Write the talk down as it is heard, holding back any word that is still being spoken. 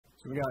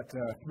So we got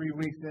 3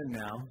 weeks in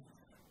now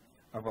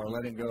of our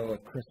Letting Go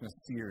of Christmas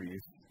series,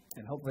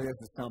 and hopefully this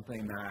is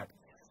something that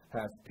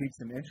has piqued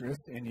some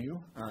interest in you.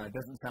 It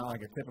doesn't sound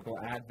like a typical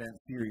Advent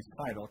series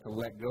title, to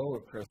let go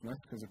of Christmas,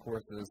 because of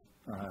course, as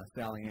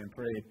Sally Ann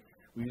prayed,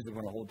 we usually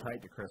want to hold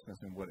tight to Christmas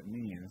and what it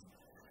means.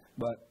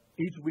 But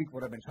each week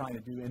what I've been trying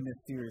to do in this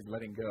series,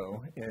 Letting Go,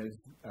 is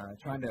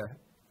trying to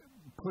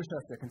push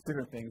us to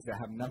consider things that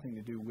have nothing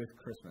to do with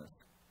Christmas,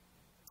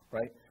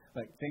 right?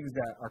 Like things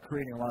that are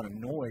creating a lot of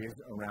noise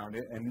around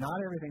it, and not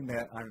everything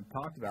that I've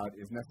talked about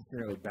is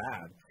necessarily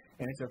bad.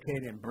 And it's okay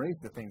to embrace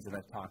the things that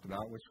I've talked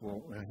about, which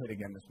we'll hit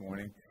again this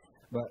morning,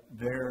 but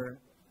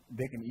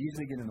they can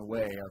easily get in the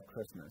way of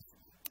Christmas.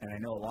 And I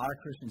know a lot of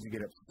Christians who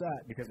get upset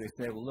because they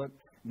say, well, look,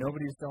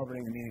 nobody's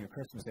celebrating the meaning of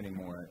Christmas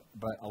anymore,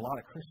 but a lot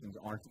of Christians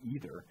aren't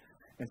either.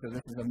 And so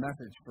this is a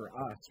message for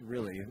us,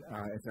 really.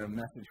 It's a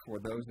message for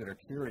those that are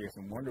curious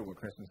and wonder what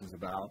Christmas is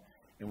about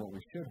and what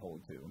we should hold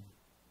to.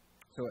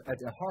 So at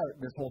the heart,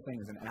 this whole thing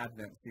is an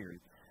Advent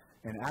series.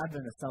 And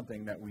Advent is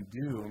something that we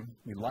do.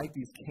 We light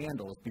these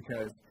candles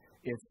because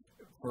it's,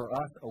 for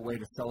us, a way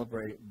to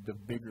celebrate the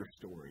bigger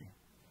story.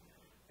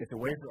 It's a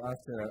way for us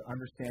to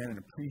understand and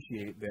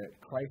appreciate that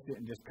Christ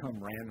didn't just come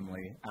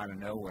randomly out of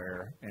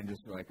nowhere and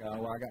just be like, oh,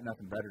 well, I got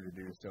nothing better to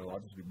do, so I'll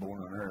just be born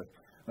on earth.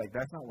 Like,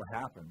 that's not what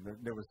happened.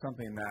 There was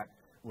something that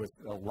was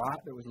a lot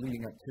that was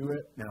leading up to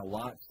it and a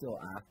lot still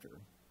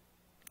after.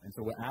 And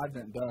so what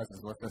Advent does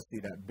is lets us see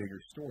that bigger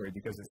story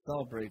because it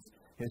celebrates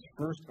his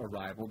first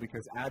arrival,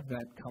 because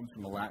Advent comes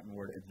from the Latin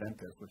word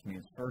adventus, which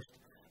means first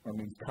or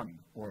means coming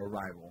or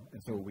arrival. And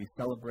so we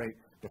celebrate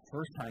the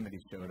first time that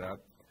he showed up,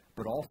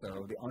 but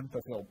also the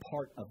unfulfilled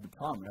part of the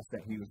promise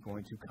that he was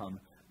going to come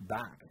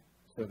back.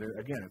 So there,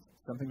 again, it's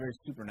something very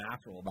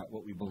supernatural about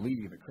what we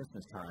believe at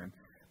Christmas time,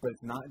 but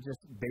it's not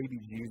just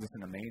baby Jesus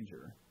in a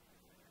manger.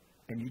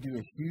 And you do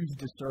a huge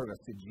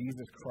disservice to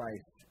Jesus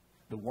Christ,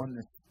 the one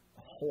this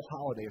whole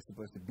holiday is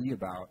supposed to be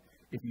about,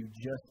 if you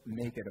just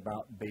make it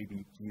about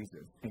baby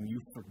Jesus. And you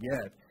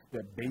forget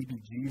that baby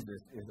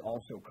Jesus is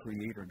also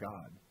Creator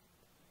God.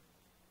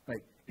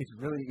 Like, it's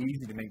really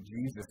easy to make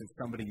Jesus as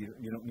somebody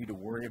you don't need to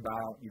worry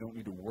about, you don't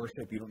need to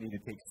worship, you don't need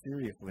to take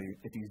seriously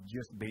if he's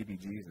just baby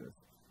Jesus.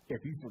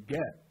 If you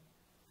forget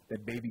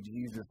that baby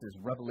Jesus is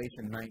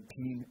Revelation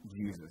 19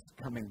 Jesus,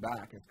 coming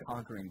back as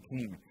conquering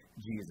King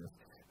Jesus.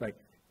 Like,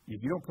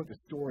 if you don't put the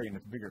story in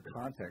its bigger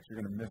context,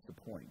 you're going to miss the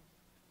point.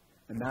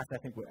 And that's, I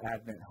think, what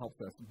Advent helps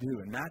us do.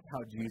 And that's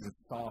how Jesus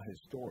saw his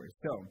story.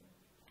 So,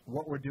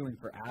 what we're doing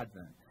for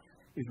Advent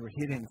is we're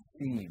hitting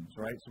themes,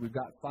 right? So we've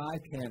got 5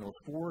 candles,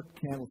 4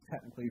 candles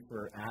technically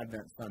for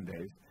Advent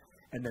Sundays,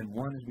 and then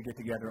 1 as we get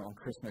together on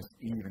Christmas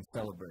Eve and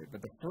celebrate.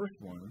 But the first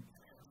one,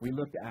 we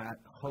looked at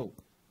hope.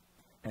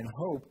 And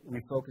hope, we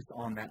focused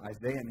on that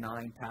Isaiah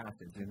 9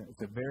 passage. And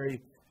it's a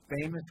very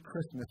famous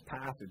Christmas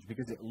passage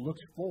because it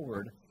looks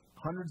forward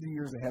hundreds of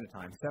years ahead of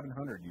time,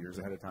 700 years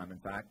ahead of time, in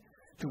fact,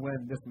 to when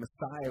this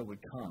Messiah would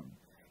come.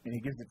 And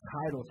he gives a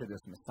title to this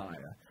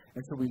Messiah.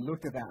 And so we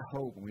looked at that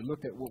hope, and we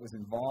looked at what was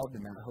involved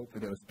in that hope for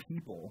those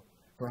people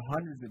for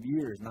hundreds of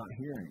years not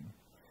hearing.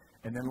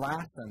 And then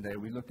last Sunday,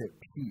 we looked at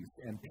peace,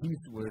 and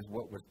peace was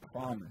what was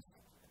promised.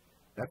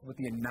 That's what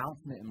the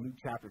announcement in Luke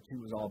chapter 2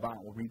 was all about.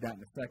 We'll read that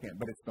in a second.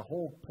 But it's the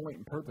whole point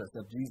and purpose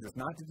of Jesus,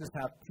 not to just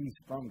have peace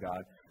from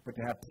God, but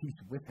to have peace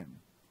with him.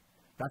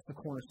 That's the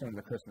cornerstone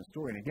of the Christmas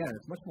story. And again,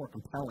 it's much more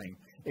compelling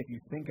if you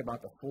think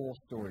about the full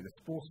story, the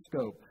full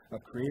scope of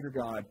Creator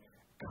God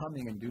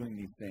coming and doing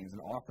these things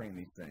and offering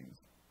these things.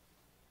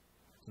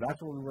 So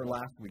that's where we were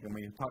last week, and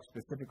we talked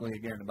specifically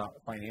again about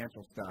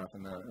financial stuff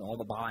and all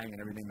the buying and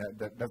everything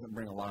that doesn't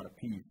bring a lot of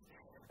peace.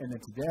 And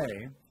then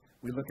today,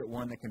 we look at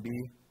one that can be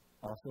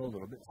also a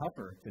little bit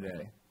tougher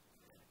today.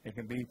 It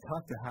can be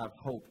tough to have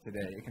hope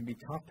today. It can be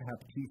tough to have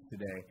peace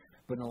today.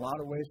 But in a lot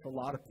of ways, for a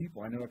lot of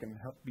people, I know it can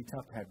be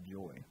tough to have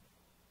joy.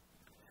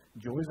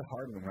 Joy is a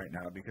hard one right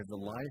now because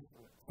the life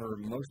for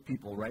most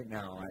people right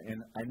now, and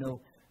I know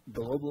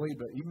globally,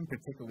 but even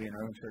particularly in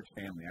our own church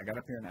family. I got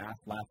up here and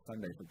asked last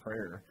Sunday for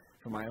prayer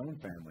for my own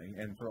family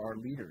and for our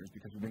leaders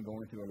because we've been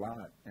going through a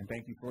lot. And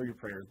thank you for your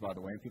prayers, by the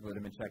way. People that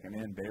have been checking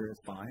in, Bear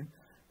is fine.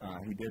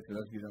 He did, for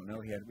those of you who don't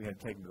know, we had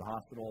to take him to the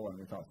hospital and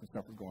we thought some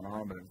stuff was going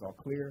on, but it was all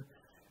clear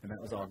and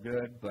that was all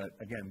good. But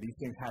again, these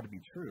things had to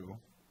be true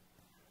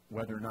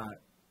whether or not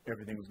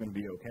everything was going to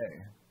be okay.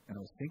 And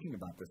I was thinking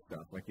about this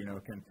stuff, like, can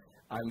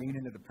I lean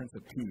into the Prince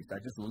of Peace?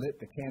 I just lit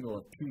the candle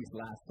of peace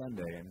last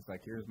Sunday, and it's like,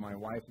 here's my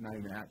wife not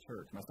even at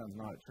church. My son's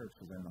not at church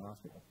because they're in the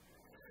hospital.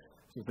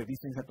 So it's like these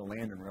things have to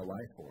land in real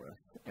life for us,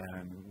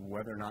 and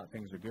whether or not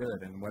things are good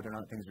and whether or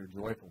not things are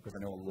joyful, because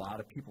I know a lot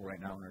of people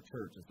right now in our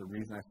church, it's the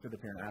reason I stood up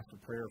here and asked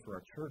for prayer for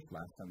our church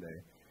last Sunday,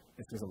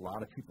 is because a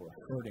lot of people are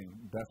hurting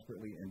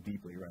desperately and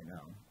deeply right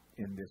now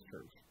in this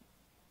church.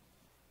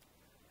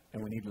 And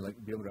we need to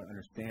be able to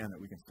understand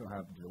that we can still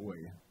have joy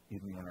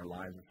even when our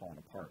lives are falling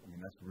apart. I mean,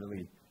 that's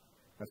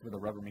where the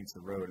rubber meets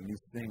the road. And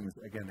these things,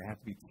 again, they have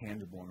to be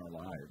tangible in our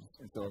lives.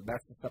 And so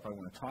that's the stuff I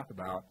want to talk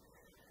about.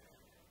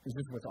 Is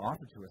just what's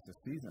offered to us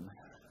this season.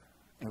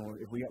 And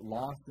if we get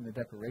lost in the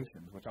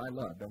decorations, which I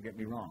love, don't get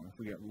me wrong, if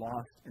we get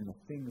lost in the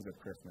things of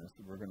Christmas,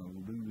 we're going to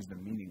lose the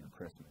meaning of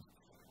Christmas.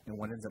 And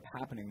what ends up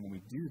happening when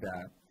we do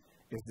that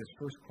is this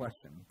first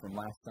question from 2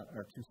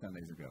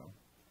 Sundays ago,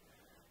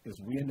 is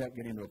we end up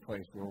getting to a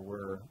place where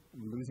we're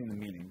losing the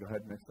meaning. Go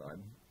ahead, next slide.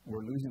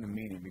 We're losing the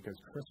meaning because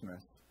Christmas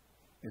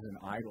is an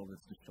idol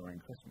that's destroying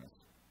Christmas,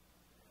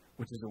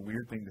 which is a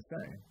weird thing to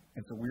say.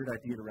 It's a weird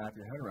idea to wrap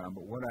your head around,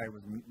 but what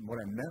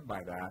I meant by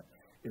that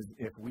is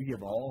if we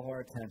give all of our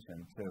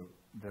attention to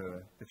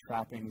the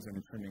trappings and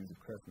the trimmings of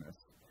Christmas,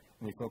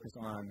 and we focus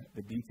on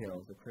the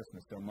details of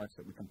Christmas so much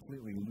that we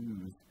completely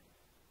lose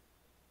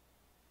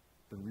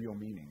the real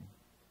meaning,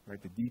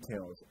 right? The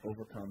details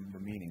overcome the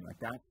meaning. Like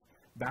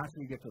that's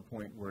when you get to a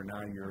point where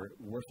now you're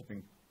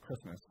worshiping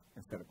Christmas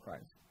instead of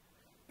Christ.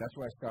 That's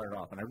where I started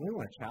off, and I really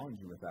want to challenge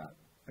you with that.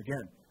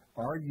 Again,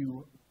 are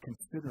you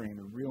considering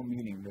the real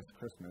meaning this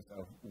Christmas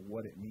of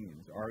what it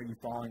means? Are you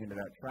falling into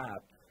that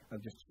trap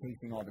of just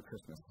chasing all the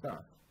Christmas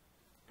stuff?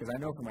 Because I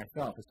know for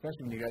myself,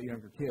 especially when you got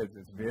younger kids,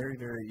 it's very,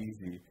 very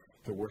easy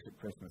to worship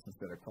Christmas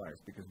instead of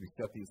Christ because we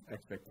set these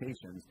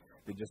expectations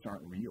that just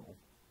aren't real.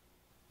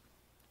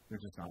 They're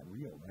just not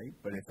real, right?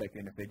 But it's like,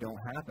 and if they don't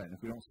happen, if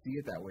we don't see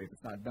it that way, if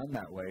it's not done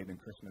that way, then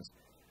Christmas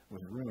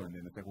was ruined.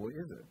 And it's like, what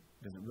is it?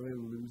 Does it really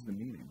lose the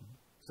meaning?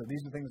 So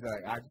these are things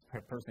that I just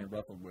have personally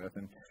wrestled with.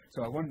 And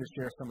so I wanted to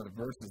share some of the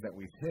verses that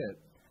we've hit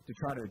to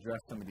try to address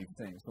some of these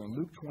things. So in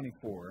Luke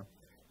 24,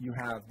 you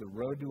have the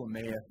road to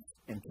Emmaus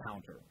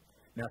encounter.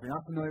 Now, if you're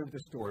not familiar with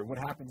this story,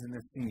 what happens in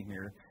this scene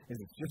here is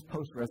it's just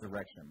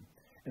post-resurrection.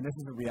 And this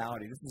is the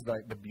reality. This is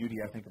like the beauty,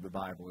 I think, of the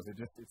Bible. Is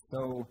it's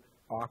so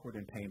awkward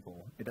and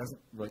painful. It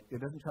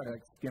doesn't try to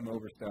skim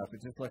over stuff.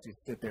 It just lets you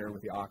sit there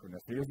with the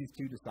awkwardness. Here's these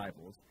two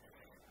disciples.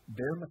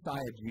 Their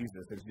Messiah,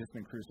 Jesus, has just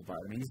been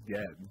crucified. I mean, he's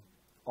dead.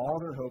 All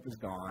their hope is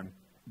gone.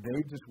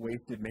 They've just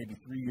wasted maybe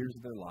 3 years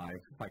of their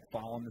life, like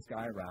following this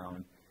guy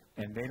around,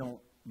 and they don't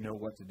know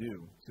what to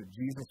do. So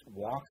Jesus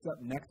walks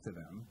up next to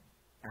them,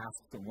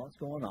 asks them what's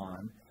going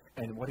on,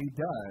 and what he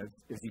does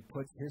is he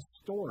puts his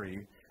story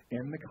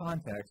in the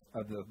context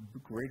of the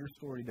greater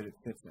story that it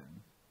fits in.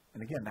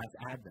 And again, that's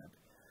Advent.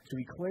 So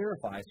he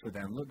clarifies for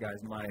them, look guys,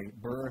 my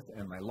birth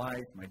and my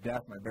life, my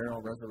death, my burial,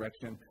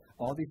 resurrection,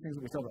 all these things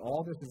that we celebrate,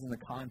 all this is in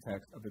the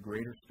context of the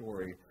greater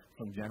story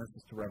from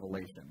Genesis to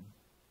Revelation.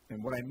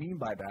 And what I mean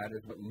by that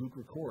is what Luke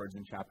records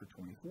in chapter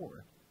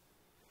 24.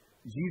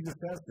 Jesus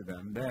says to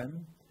them,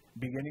 then,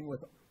 beginning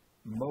with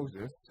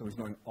Moses, so he's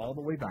going all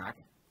the way back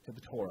to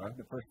the Torah,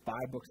 the first 5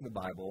 books of the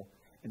Bible,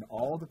 and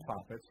all the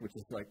prophets, which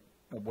is like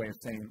a way of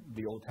saying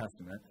the Old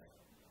Testament,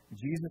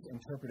 Jesus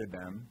interpreted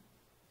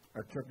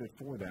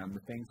for them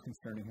the things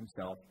concerning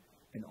himself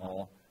in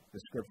all the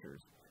Scriptures.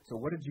 So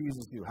what did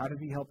Jesus do? How did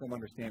he help them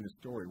understand the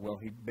story? Well,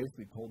 he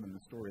basically told them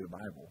the story of the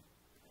Bible.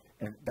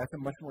 And that's a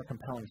much more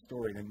compelling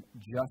story than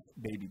just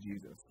baby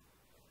Jesus.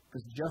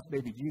 Because just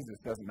baby Jesus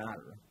doesn't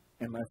matter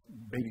unless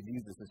baby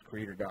Jesus is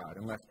Creator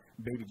God, unless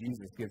baby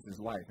Jesus gives his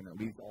life and it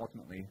leads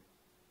ultimately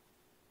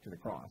to the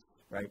cross,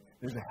 right?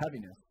 There's a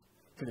heaviness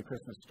to the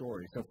Christmas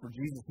story. So for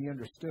Jesus, he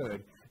understood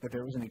that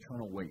there was an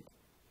eternal weight.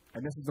 And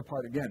this is the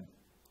part, again,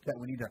 that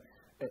we need to,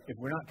 if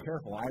we're not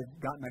careful, I've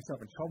gotten myself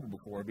in trouble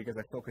before because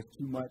I focused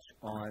too much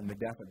on the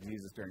death of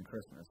Jesus during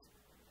Christmas.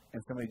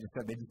 And somebody just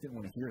said they just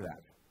didn't want to hear that.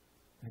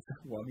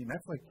 Well, I mean,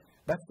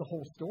 that's the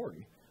whole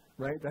story,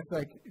 right?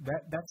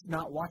 That's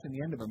not watching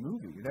the end of a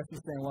movie. That's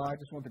just saying, well, I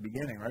just want the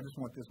beginning, or I just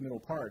want this middle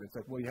part. It's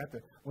like, well,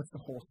 what's the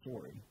whole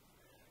story,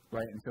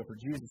 right? And so for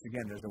Jesus,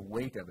 again, there's a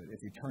weight of it.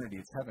 It's eternity,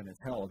 it's heaven, it's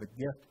hell, the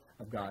gift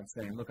of God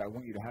saying, look, I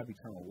want you to have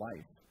eternal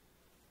life.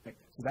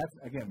 So that's,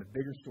 again, the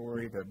bigger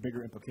story, the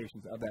bigger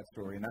implications of that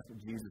story, and that's what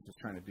Jesus is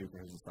trying to do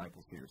for his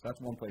disciples here. So that's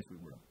one place we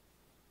were.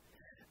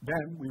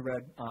 Then we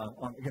read,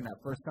 again, that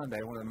first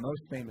Sunday, one of the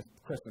most famous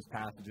Christmas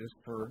passages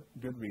for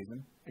good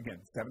reason. Again,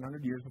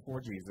 700 years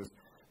before Jesus,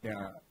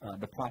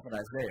 the prophet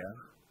Isaiah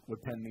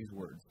would pen these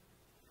words.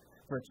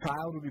 For a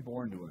child will be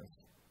born to us,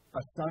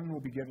 a son will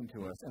be given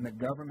to us, and the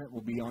government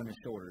will be on his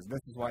shoulders.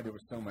 This is why there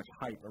was so much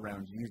hype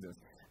around Jesus.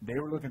 They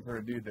were looking for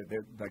a dude that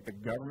the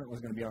government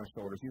was going to be on his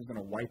shoulders. He was going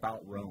to wipe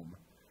out Rome.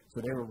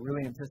 So they were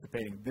really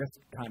anticipating this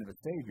kind of a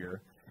savior,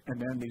 and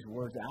then these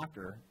words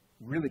after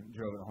really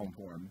drove it home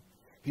for him.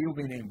 He will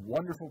be named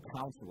Wonderful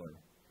Counselor.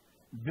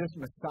 This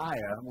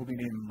Messiah will be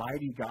named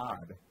Mighty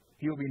God.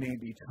 He will be named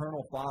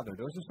Eternal Father.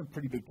 Those are some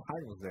pretty big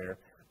titles there.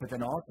 But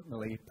then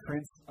ultimately,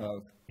 Prince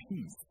of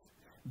Peace.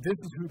 This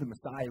is who the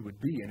Messiah would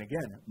be. And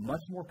again,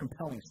 much more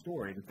compelling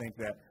story to think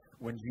that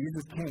when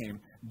Jesus came,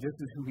 this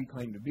is who he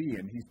claimed to be.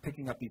 And he's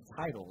picking up these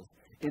titles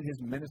in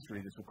his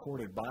ministry that's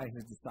recorded by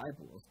his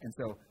disciples. And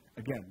so,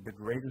 again, the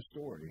greater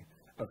story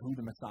of who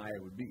the Messiah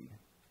would be.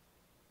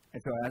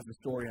 And so as the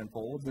story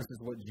unfolds, this is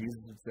what Jesus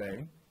would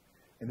say,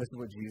 and this is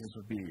what Jesus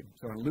would be.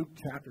 So in Luke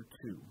chapter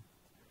 2,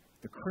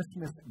 the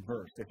Christmas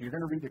verse, if you're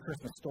going to read the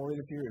Christmas story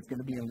this year, it's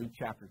going to be in Luke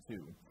chapter 2.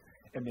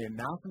 And the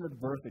announcement of the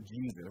birth of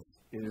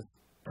Jesus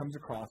comes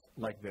across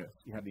like this.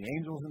 You have the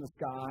angels in the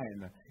sky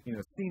and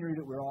the scenery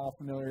that we're all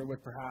familiar with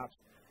perhaps.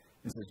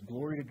 It says,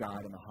 glory to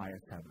God in the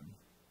highest heaven,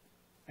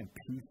 and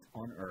peace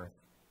on earth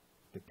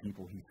to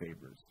people he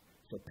favors.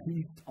 So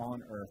peace on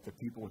earth to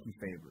people he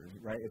favors,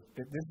 right?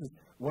 This is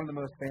one of the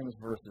most famous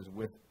verses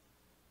with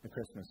the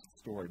Christmas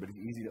story, but it's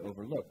easy to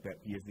overlook that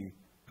he is the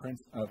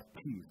Prince of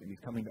Peace, and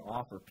he's coming to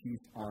offer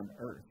peace on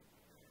earth.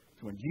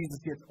 So when Jesus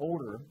gets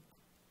older,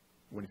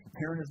 when he's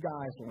preparing his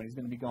guys for when he's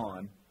going to be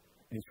gone,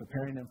 and he's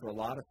preparing them for a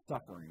lot of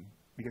suffering,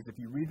 because if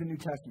you read the New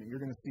Testament, you're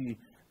going to see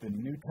the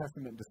New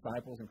Testament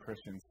disciples and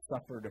Christians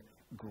suffered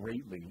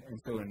greatly. And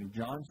so in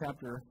John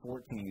chapter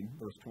 14,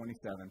 verse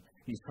 27,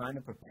 he's trying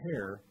to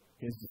prepare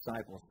his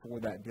disciples for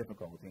that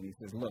difficulty. And he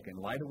says, look, in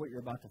light of what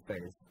you're about to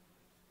face,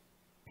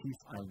 peace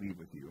I leave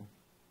with you.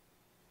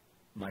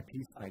 My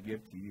peace I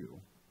give to you.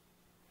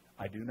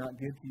 I do not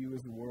give to you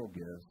as the world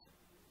gives.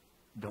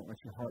 Don't let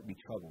your heart be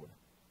troubled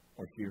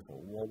or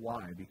fearful. Well,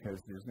 why?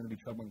 Because there's going to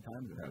be troubling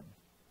times ahead.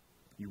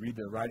 You read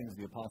the writings of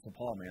the Apostle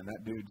Paul, man,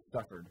 that dude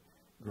suffered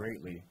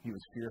greatly. He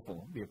was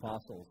fearful. The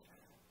apostles,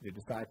 the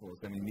disciples,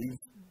 I mean,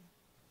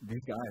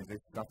 these guys, they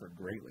suffered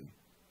greatly.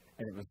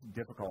 And it was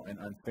difficult and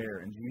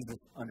unfair. And Jesus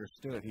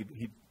understood.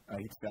 He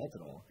felt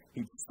it all.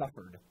 He'd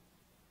suffered.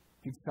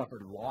 He'd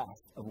suffered loss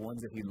of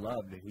ones that he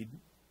loved, that he'd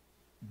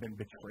been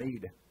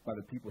betrayed by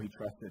the people he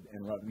trusted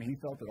and loved. I mean, he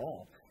felt it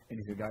all. And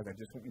he said, guys, I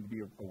just want you to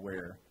be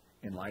aware.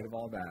 In light of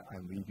all that, I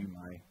leave you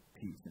my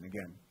peace. And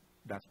again,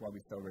 that's why we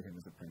celebrate him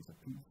as the Prince of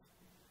Peace.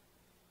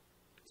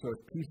 So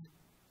it's peace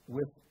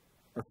with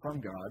or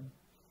from God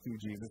through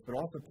Jesus, but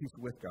also peace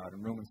with God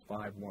in Romans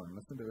 5:1.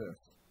 Listen to this.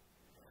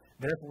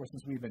 Therefore,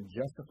 since we've been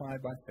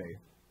justified by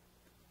faith,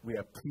 we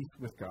have peace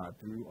with God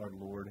through our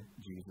Lord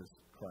Jesus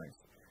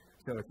Christ.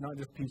 So it's not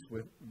just peace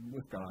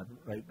with God,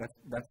 right?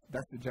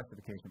 That's the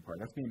justification part.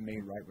 That's being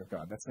made right with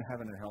God. That's the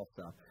heaven and hell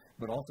stuff.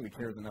 But also he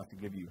cares enough to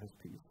give you his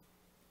peace.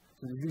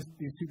 So there's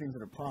these two things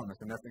that are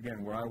promised, and that's,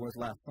 again, where I was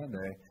last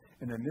Sunday.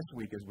 And then this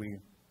week, as we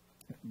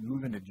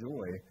move into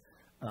joy,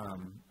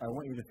 I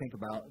want you to think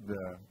about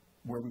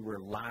where we were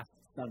last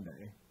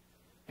Sunday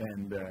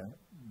and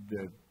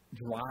the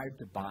drive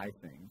to buy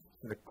things.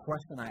 So the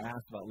question I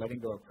asked about letting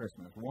go of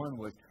Christmas, one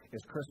was,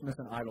 is Christmas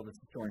an idol that's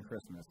destroying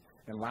Christmas?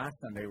 And last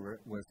Sunday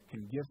was,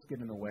 can gifts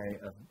get in the way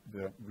of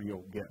the real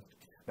gift?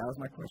 That was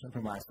my question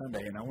from last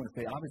Sunday, and I want to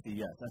say,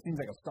 obviously, yes. That seems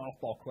like a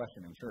softball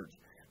question in church,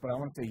 but I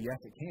want to say, yes,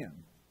 it can.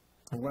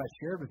 And what I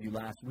shared with you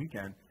last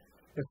weekend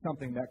is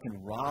something that can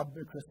rob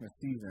the Christmas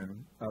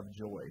season of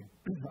joy.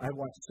 I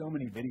watched so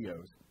many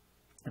videos,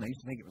 and I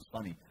used to think it was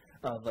funny,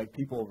 of like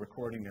people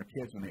recording their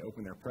kids when they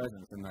open their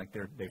presents, and like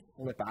they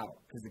flip out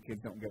because the kids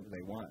don't get what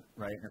they want,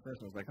 right? And at first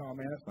I was like, oh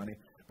man, that's funny.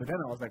 But then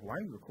I was like, why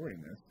are you recording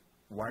this?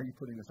 Why are you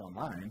putting this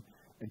online?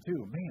 And two,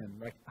 man,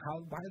 like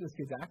why are those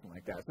kids acting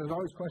like that? So there's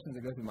always questions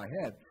that go through my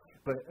head.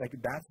 But like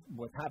that's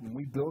what's happened.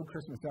 We build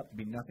Christmas up to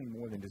be nothing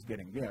more than just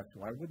getting gifts.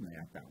 Why wouldn't they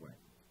act that way?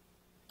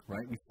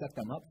 Right? We set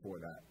them up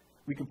for that.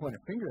 We can point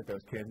a finger at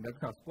those kids, and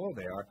that's how spoiled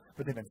they are,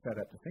 but they've been set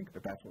up to think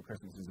that that's what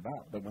Christmas is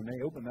about. But when they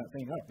open that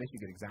thing up, they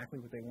should get exactly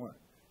what they want.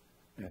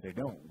 And if they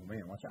don't, well,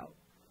 man, watch out.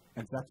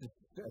 And so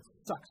that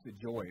sucks the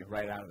joy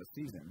right out of the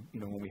season,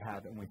 when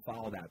we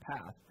follow that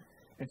path.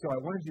 And so I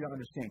wanted you to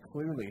understand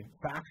clearly,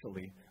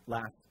 factually,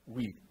 last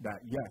week that,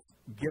 yes,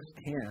 gifts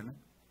can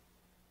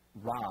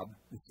rob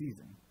the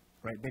season,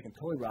 right? They can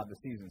totally rob the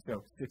season.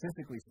 So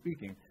statistically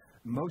speaking,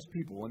 most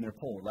people, when they're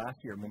polled, last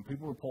year, when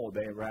people were polled,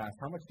 they were asked,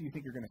 how much do you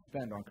think you're going to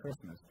spend on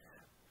Christmas?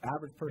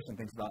 Average person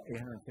thinks about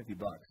 $850.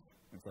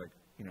 It's like,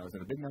 is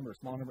it a big number, a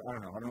small number? I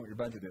don't know. I don't know what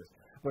your budget is.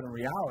 But in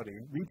reality,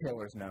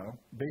 retailers know,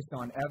 based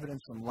on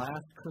evidence from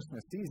last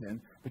Christmas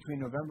season, between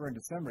November and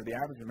December, the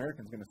average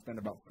American is going to spend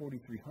about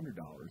 $4,300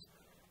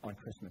 on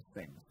Christmas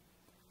things.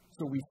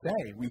 So we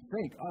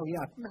think, oh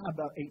yeah,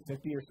 about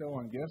 $850 or so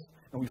on gifts,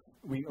 and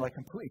we like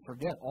completely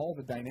forget all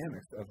the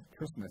dynamics of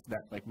Christmas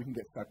that like we can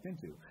get sucked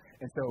into.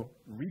 And so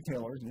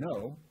retailers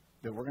know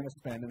that we're going to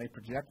spend, and they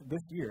project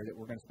this year that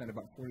we're going to spend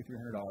about $4,300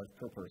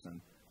 per person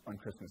on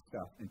Christmas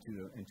stuff in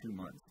 2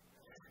 months.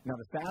 Now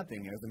the sad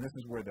thing is, and this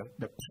is where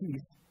the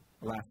peace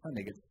last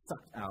Sunday gets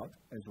sucked out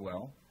as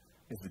well,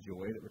 is the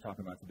joy that we're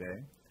talking about today,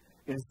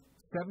 is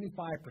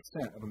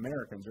 75% of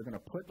Americans are going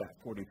to put that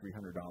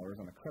 $4,300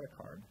 on a credit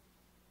card.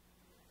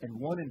 And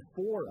 1 in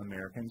 4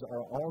 Americans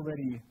are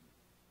already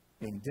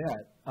in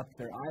debt up to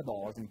their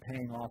eyeballs and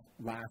paying off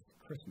last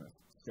Christmas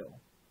still.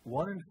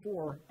 1 in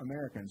 4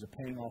 Americans are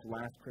paying off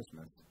last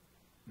Christmas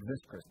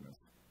this Christmas.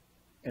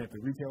 And if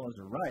the retailers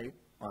are right,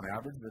 on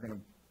average, they're going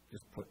to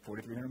just put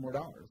 $4,300 more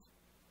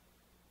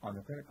on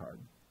the credit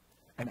card.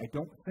 And I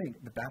don't think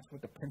that that's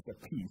what the Prince of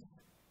Peace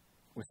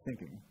was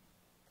thinking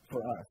for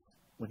us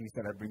when he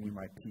said, I bring you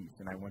my peace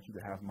and I want you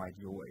to have my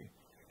joy.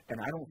 And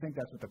I don't think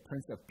that's what the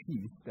Prince of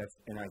Peace that's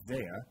in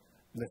Isaiah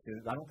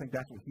listed. I don't think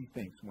that's what he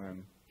thinks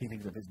when he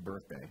thinks of his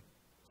birthday.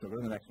 So go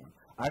to the next one.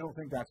 I don't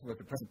think that's what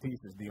the Prince of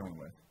Peace is dealing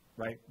with,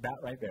 right? That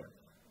right there.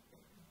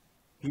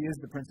 He is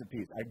the Prince of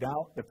Peace. I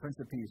doubt the Prince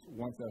of Peace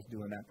wants us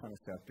doing that kind of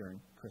stuff during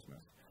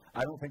Christmas.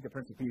 I don't think the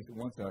Prince of Peace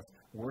wants us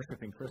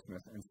worshiping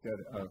Christmas instead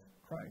of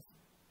Christ.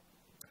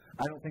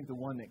 I don't think the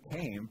one that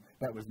came,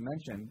 that was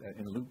mentioned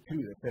in Luke 2,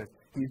 that says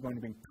he's going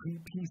to bring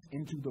peace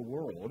into the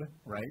world,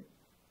 right?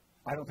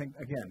 I don't think,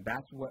 again,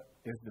 that's what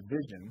is the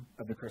vision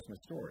of the Christmas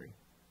story,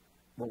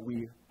 what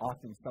we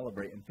often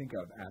celebrate and think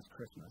of as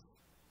Christmas.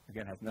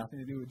 Again, has nothing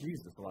to do with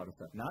Jesus, a lot of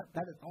stuff. Not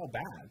that it's all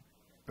bad,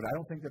 but I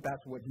don't think that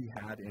that's what he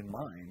had in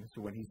mind.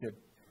 So when he said,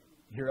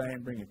 here I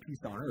am bringing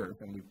peace on earth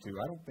in Luke 2,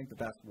 I don't think that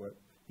that's what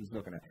he's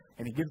looking at.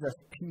 And he gives us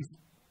peace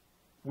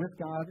with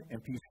God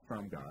and peace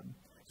from God.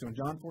 So in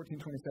John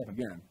 14:27,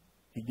 again,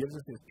 he gives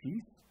us his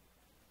peace.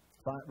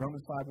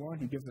 Romans 5:1,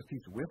 he gives us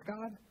peace with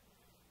God.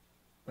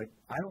 Like,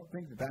 I don't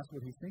think that that's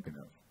what he's thinking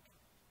of,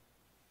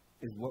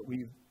 is what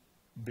we've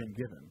been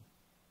given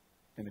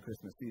in the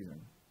Christmas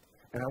season.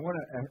 And I want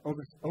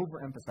to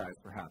overemphasize,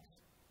 perhaps.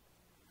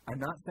 I'm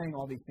not saying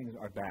all these things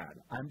are bad.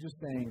 I'm just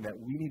saying that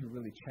we need to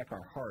really check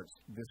our hearts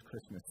this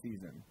Christmas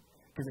season.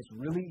 Because it's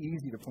really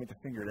easy to point the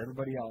finger at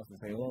everybody else and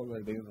say, oh,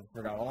 they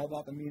forgot all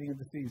about the meaning of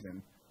the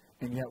season.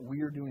 And yet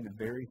we are doing the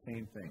very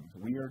same things.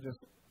 We are just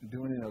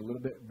doing it in a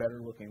little bit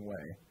better looking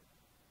way.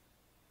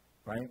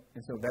 Right?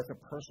 And so that's a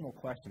personal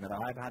question that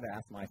I've had to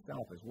ask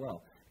myself as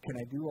well. Can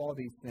I do all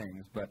these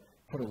things, but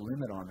put a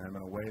limit on them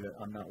in a way that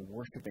I'm not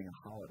worshiping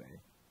a holiday?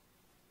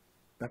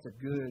 That's a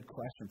good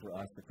question for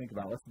us to think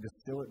about. Let's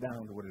distill it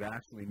down to what it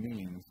actually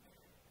means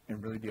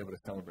and really be able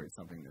to celebrate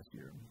something this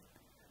year.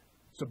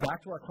 So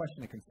back to our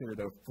question to consider,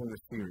 though, for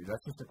this series.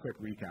 That's just a quick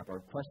recap. Our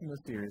question of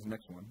the series,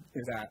 next one,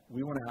 is that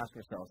we want to ask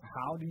ourselves,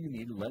 how do you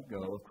need to let go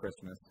of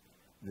Christmas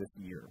this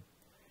year?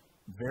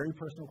 Very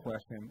personal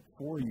question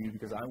for you,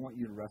 because I want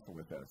you to wrestle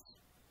with this.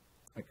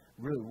 Like,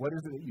 really, what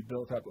is it that you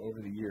built up over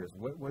the years?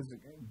 What was it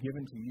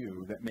given to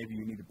you that maybe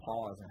you need to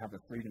pause and have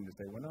the freedom to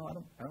say, well, no,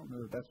 I don't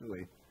know that that's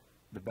really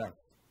the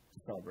best to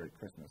celebrate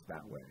Christmas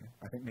that way.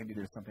 I think maybe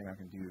there's something I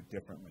can do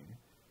differently.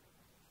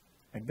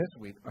 And this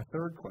week, our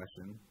third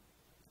question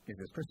is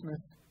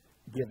Christmas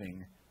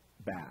giving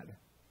bad?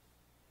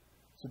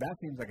 So that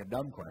seems like a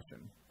dumb question.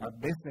 I've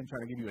basically been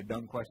trying to give you a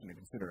dumb question to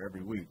consider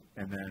every week,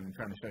 and then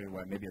trying to show you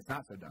why maybe it's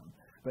not so dumb.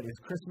 But is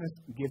Christmas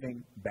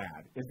giving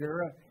bad? Is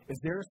there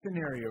a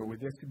scenario where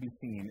this could be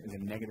seen as a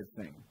negative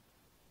thing?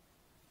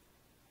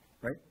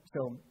 Right?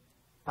 So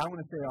I want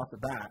to say off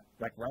the bat,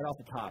 like right off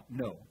the top,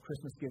 no,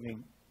 Christmas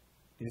giving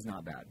is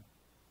not bad.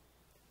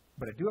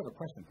 But I do have a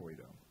question for you,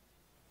 though.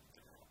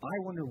 I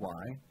wonder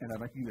why, and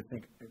I'd like you to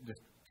think just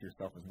to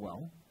yourself as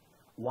well,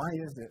 why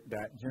is it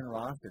that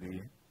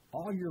generosity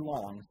all year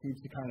long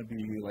seems to kind of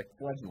be like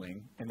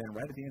fledgling, and then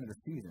right at the end of the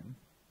season,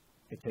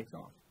 it takes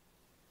off?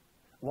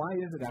 Why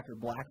is it after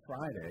Black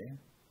Friday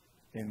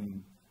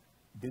and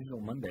Digital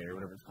Monday, or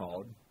whatever it's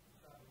called,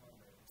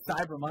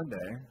 Cyber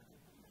Monday,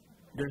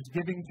 there's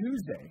Giving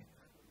Tuesday?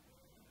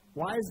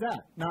 Why is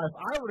that? Now, if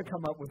I were to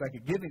come up with like a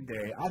giving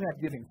day, I'd have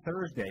Giving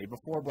Thursday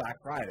before Black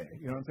Friday.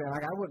 You know what I'm saying?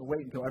 Like, I wouldn't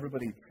wait until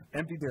everybody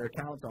emptied their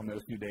accounts on those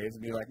 2 days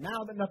and be like,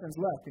 now that nothing's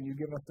left, can you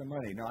give us some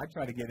money? No, I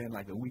try to get in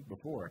like a week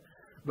before.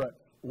 But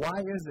why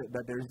is it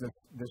that there's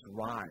this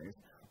rise?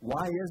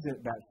 Why is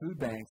it that food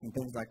banks and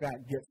things like that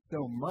get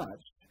so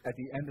much at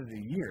the end of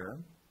the year,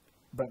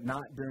 but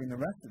not during the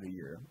rest of the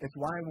year? It's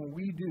why when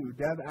we do,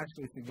 Deb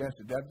actually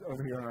suggested, Deb's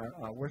over here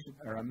on our worship,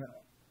 or our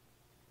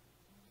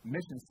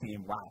missions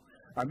team, wow.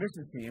 Our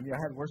missions team, I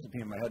had worship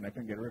team in my head and I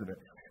couldn't get rid of it.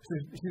 So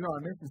she's on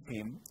our missions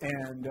team,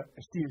 and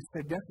she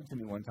suggested to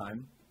me one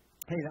time,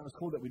 hey, that was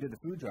cool that we did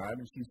the food drive,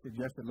 and she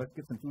suggested, let's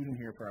get some food in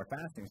here for our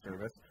fasting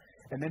service.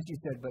 And then she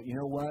said, but you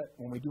know what,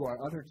 when we do our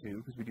other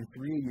two, because we do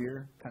 3 a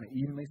year, kind of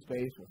evenly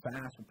spaced, we'll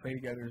fast, we'll pray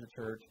together as a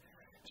church,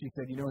 she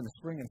said, you know, in the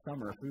spring and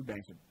summer, food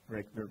banks would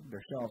break,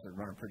 their shelves are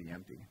running pretty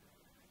empty.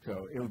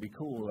 So it would be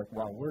cool, like,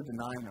 while we're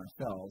denying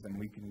ourselves and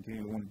we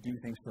continue to want to do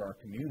things for our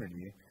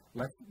community,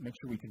 let's make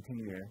sure we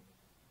continue to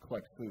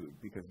collect food,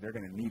 because they're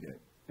going to need it.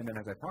 And then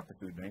as I talk to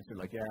food banks,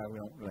 they're like, yeah, we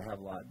don't really have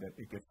a lot, that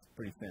it gets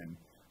pretty thin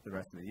the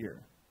rest of the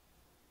year.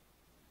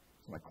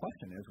 So my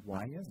question is,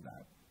 why is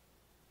that?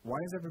 Why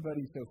is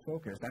everybody so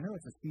focused? I know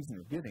it's a season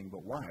of giving,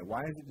 but why?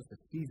 Why is it just a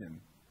season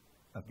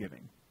of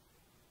giving?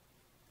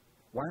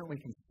 Why aren't we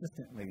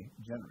consistently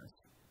generous?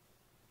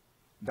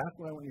 That's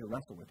what I want you to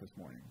wrestle with this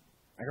morning.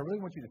 Like, I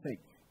really want you to think,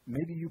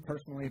 maybe you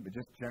personally, but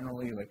just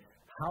generally, like,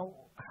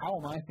 how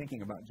am I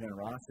thinking about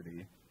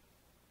generosity?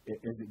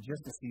 Is it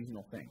just a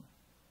seasonal thing?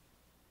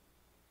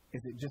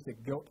 Is it just a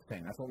guilt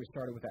thing? That's why we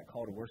started with that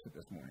call to worship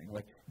this morning.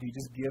 Like, do you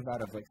just give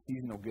out of like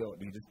seasonal guilt?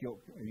 Do you just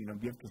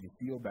give because you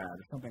feel bad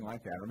or something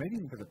like that? Or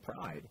maybe even because of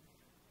pride,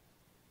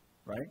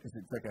 right? Because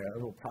it's like a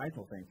little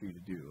prideful thing for you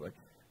to do. Like,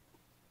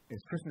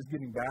 is Christmas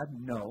giving bad?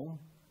 No.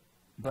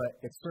 But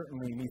it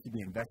certainly needs to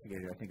be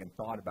investigated, I think, and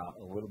thought about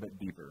a little bit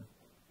deeper.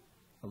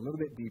 A little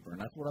bit deeper. And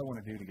that's what I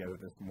want to do together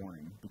this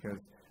morning. Because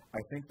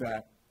I think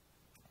that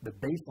the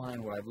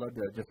baseline, what I'd love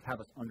to just have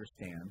us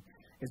understand,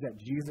 is that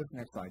Jesus,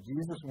 next slide,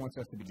 Jesus wants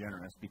us to be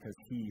generous because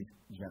he's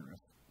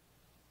generous.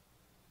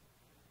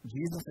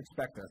 Jesus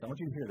expects us, I want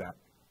you to hear that,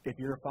 if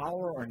you're a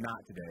follower or not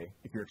today,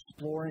 if you're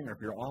exploring or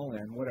if you're all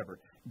in, whatever,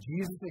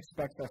 Jesus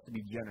expects us to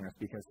be generous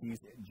because he's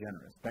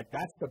generous. Like,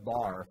 that's the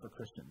bar for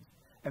Christians.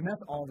 And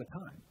that's all the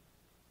time.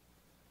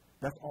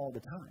 That's all the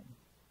time,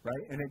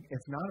 right? And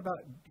it's not about,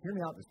 hear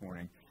me out this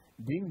morning,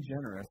 being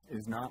generous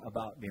is not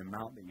about the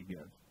amount that you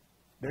give.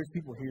 There's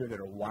people here that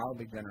are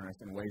wildly generous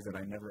in ways that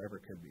I never,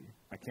 ever could be.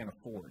 I can't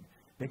afford.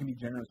 They can be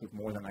generous with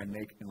more than I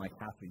make in like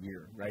half a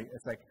year, right?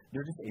 It's like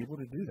they're just able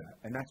to do that.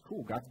 And that's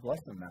cool. God's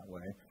blessed them that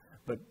way.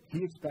 But he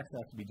expects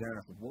us to be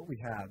generous with what we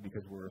have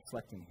because we're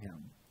reflecting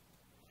him.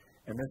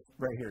 And this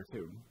right here,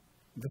 too.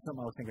 This is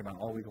something I was thinking about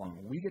all week long.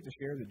 We get to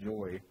share the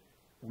joy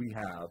we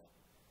have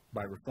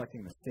by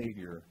reflecting the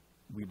Savior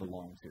we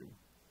belong to.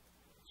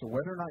 So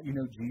whether or not you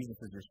know Jesus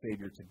as your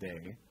Savior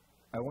today,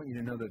 I want you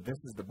to know that this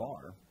is the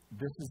bar.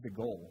 This is the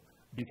goal.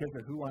 Because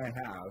of who I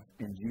have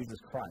in Jesus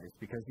Christ,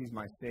 because he's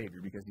my Savior,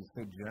 because he's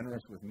so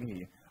generous with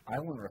me, I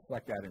want to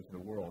reflect that into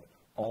the world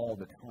all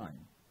the time.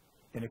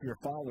 And if you're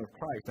a follower of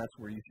Christ, that's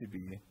where you should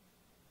be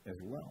as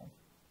well.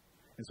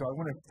 And so I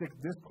want to stick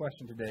this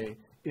question today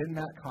in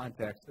that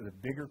context of the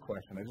bigger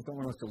question. I just don't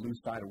want us to lose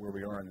sight of where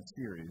we are in the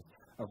series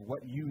of what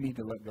you need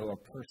to let go of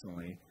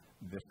personally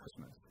this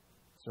Christmas.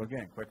 So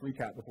again, quick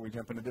recap before we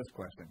jump into this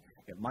question.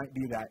 It might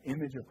be that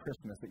image of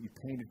Christmas that you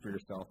painted for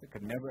yourself that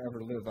could never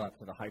ever live up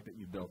to the hype that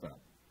you built up,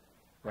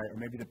 right? Or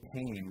maybe the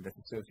pain that's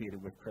associated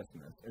with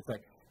Christmas. It's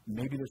like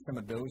maybe there's some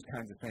of those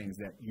kinds of things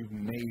that you've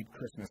made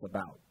Christmas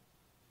about.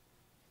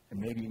 And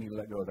maybe you need to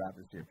let go of that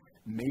this year.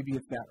 Maybe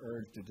it's that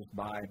urge to just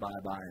buy,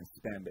 and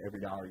spend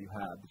every dollar you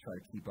have to try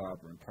to keep up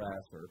or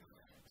impress or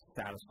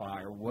satisfy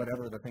or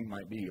whatever the thing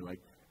might be. Like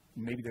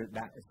maybe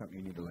that is something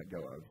you need to let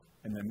go of.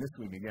 And then this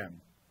week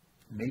again,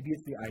 maybe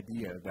it's the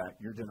idea that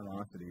your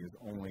generosity is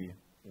only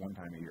one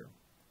time a year.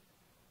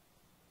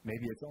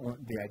 Maybe it's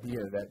the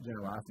idea that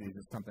generosity is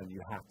just something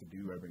you have to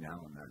do every now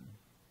and then.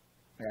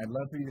 And I'd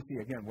love for you to see,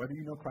 again, whether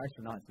you know Christ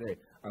or not today,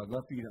 I would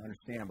love for you to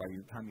understand by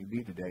the time you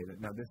leave today that,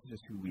 no, this is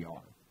just who we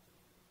are.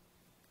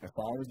 As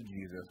followers of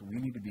Jesus,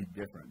 we need to be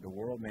different. The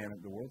world's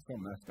so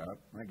messed up.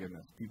 My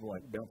goodness. People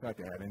don't feel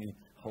like they have any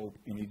hope,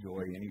 any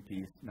joy, any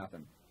peace,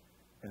 nothing.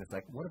 And it's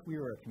like, what if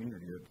we were a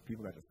community that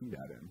people got to see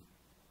that in?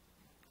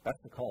 That's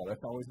the call.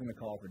 That's always been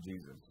the call for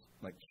Jesus.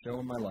 Like,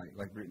 show him my light,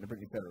 like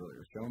Brittany said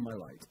earlier. Show him my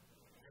light.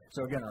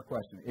 So again, our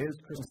question, is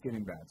Christmas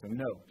getting bad? So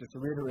no. Just to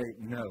reiterate,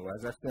 no.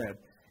 As I said,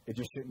 it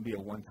just shouldn't be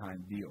a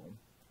one-time deal.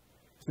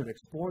 So to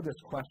explore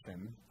this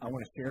question, I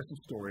want to share some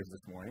stories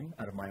this morning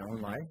out of my own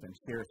life and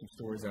share some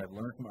stories that I've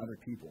learned from other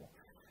people.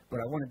 But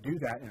I want to do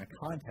that in a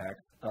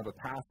context of a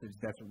passage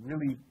that's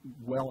really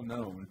well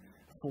known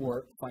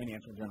for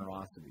financial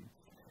generosity.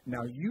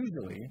 Now,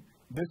 usually,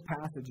 this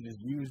passage is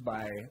used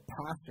by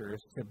pastors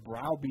to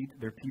browbeat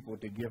their people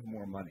to give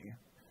more money.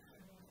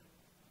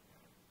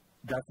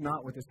 That's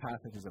not what this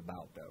passage is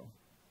about, though.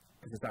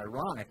 Because it's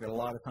ironic that a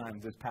lot of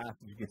times this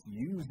passage gets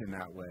used in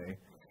that way,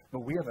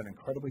 but we have an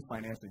incredibly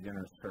financially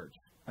generous church.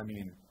 I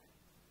mean,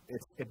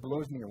 it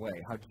blows me away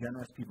how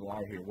generous people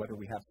are here. Whether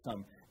we have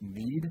some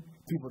need,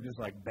 people are just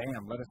like,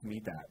 bam, let us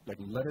meet that. Like,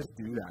 let us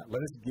do that.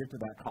 Let us give to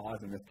that cause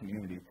in this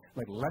community.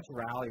 Like, let's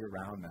rally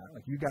around that.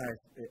 Like, you guys,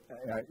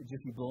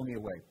 you blow me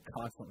away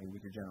constantly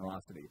with your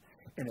generosity.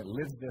 And it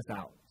lives this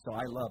out. So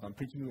I'm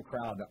preaching to a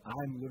crowd that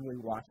I'm literally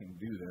watching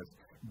do this,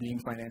 being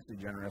financially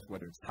generous,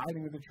 whether it's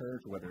tithing with the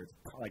church, whether it's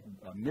like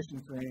a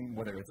mission thing,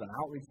 whether it's an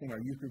outreach thing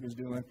our youth group is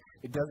doing.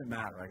 It doesn't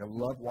matter. Like, I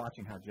love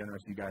watching how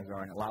generous you guys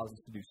are, and it allows us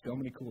to do so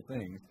many cool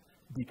things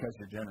because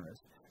you're generous.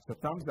 So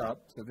thumbs up.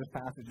 So this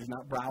passage is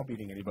not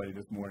browbeating anybody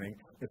this morning.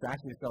 It's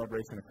actually a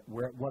celebration of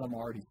what I'm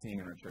already seeing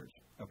in our church,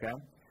 okay?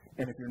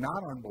 And if you're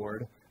not on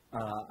board,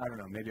 I don't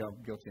know, maybe I'll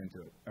guilt you into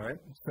it, all right?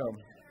 So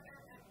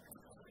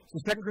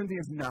 2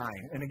 Corinthians 9,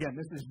 and again,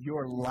 this is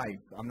your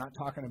life. I'm not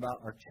talking about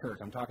our church.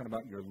 I'm talking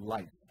about your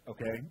life,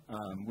 okay,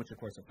 which, of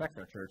course, affects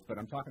our church, but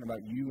I'm talking about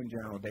you in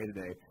general day to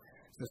day.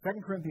 So 2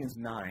 Corinthians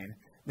 9,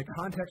 the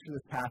context of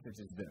this passage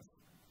is this.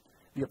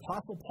 The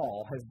Apostle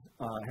Paul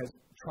has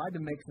tried to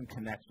make some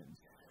connections.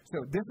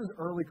 So this is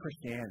early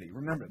Christianity.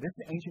 Remember, this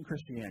is ancient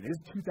Christianity. This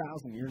is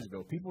 2,000 years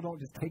ago. People don't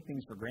just take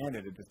things for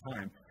granted at this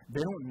time.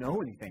 They don't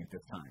know anything at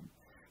this time.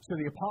 So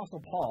the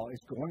Apostle Paul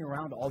is going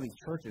around to all these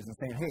churches and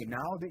saying, hey,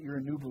 now that you're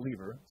a new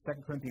believer,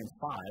 2 Corinthians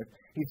 5,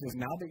 he says,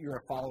 now that you're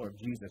a follower of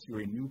Jesus, you're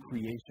a new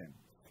creation.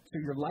 So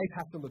your life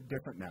has to look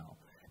different now.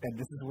 And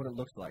this is what it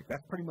looks like.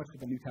 That's pretty much what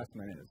the New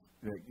Testament is.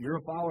 That you're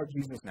a follower of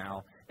Jesus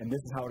now, and this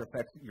is how it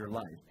affects your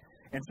life.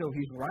 And so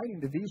he's writing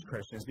to these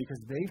Christians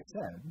because they've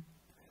said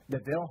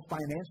that they'll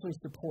financially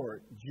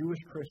support Jewish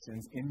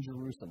Christians in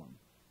Jerusalem.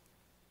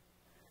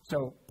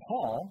 So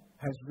Paul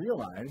has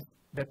realized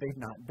that they've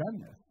not done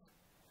this.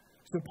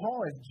 So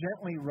Paul is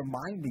gently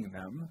reminding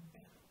them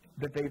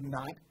that they've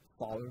not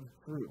followed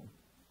through.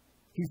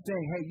 He's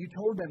saying, hey, you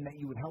told them that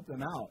you would help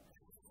them out,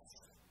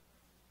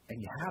 and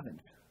you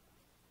haven't.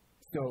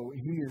 So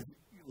he is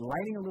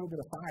lighting a little bit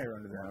of fire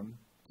under them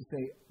to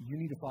say, you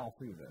need to follow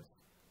through with this.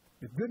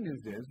 The good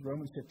news is,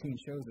 Romans 15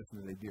 shows us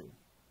that they do.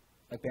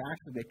 Like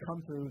they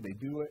come through, they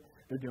do it,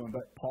 they're doing,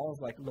 but Paul's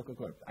like, look,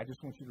 I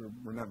just want you to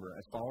remember,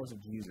 as followers of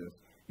Jesus,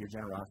 your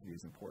generosity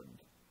is important.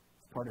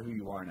 It's part of who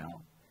you are now.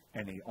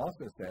 And he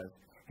also says,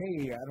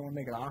 hey, I don't want to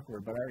make it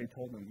awkward, but I already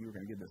told them that you were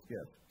going to give this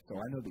gift. So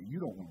I know that you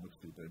don't want to look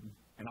stupid,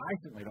 and I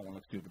certainly don't want to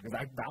look stupid because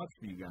I vouched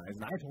for you guys,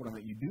 and I told them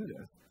that you do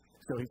this.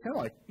 So he's kind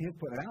of like, he's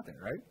putting it out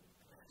there, right?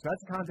 So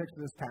that's the context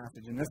of this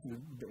passage,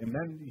 and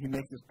then he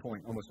makes this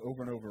point almost over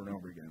and over and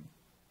over again.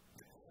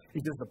 He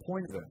says the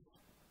point of this,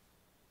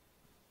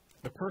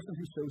 the person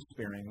who sows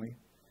sparingly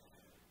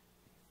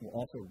will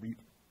also reap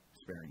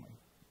sparingly.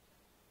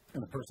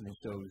 And the person who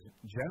sows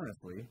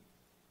generously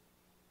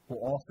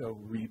will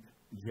also reap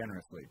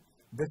generously.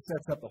 This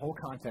sets up the whole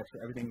context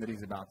for everything that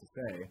he's about to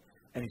say,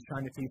 and he's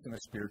trying to teach them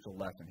a spiritual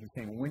lesson. He's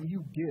saying when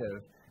you give,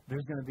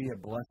 there's going to be a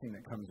blessing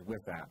that comes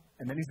with that.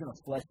 And then he's going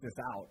to flesh this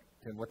out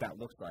to what that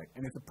looks like.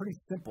 And it's a pretty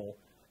simple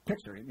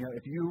picture. You know,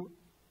 if you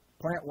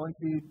plant one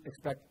seed,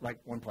 expect like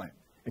one plant.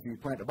 If you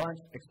plant a bunch,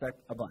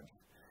 expect a bunch.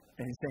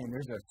 And he's saying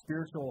there's a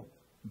spiritual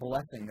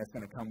blessing that's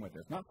going to come with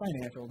this. Not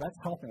financial, that's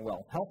health and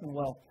wealth. Health and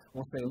wealth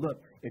will say, look,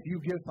 if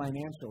you give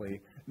financially,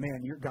 man,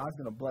 God's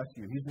going to bless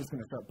you. He's just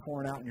going to start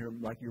pouring out in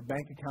your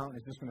bank account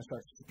is just going to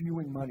start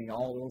spewing money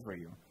all over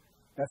you.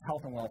 That's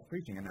health and wealth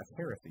preaching, and that's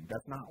heresy.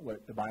 That's not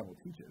what the Bible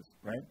teaches,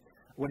 right?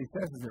 What he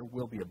says is there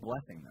will be a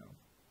blessing, though.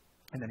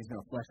 And then he's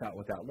going to flesh out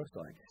what that looks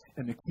like.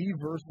 And the key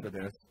verse for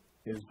this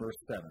is verse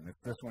 7. It's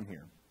this one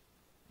here.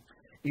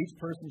 Each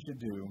person should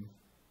do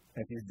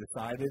as he's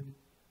decided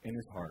in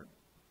his heart,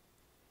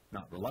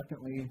 not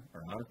reluctantly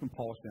or out of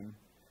compulsion,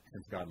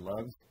 since God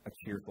loves a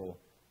cheerful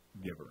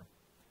giver.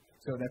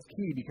 So that's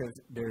key because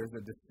there's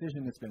a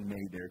decision that's been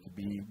made there to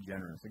be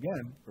generous.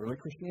 Again, early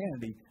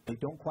Christianity, they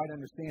don't quite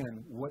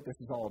understand what this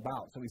is all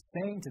about. So he's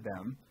saying to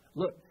them,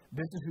 look,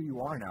 this is who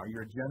you are now.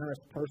 You're a generous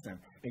person,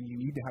 and you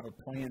need to have a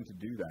plan to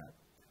do that.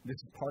 This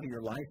is part of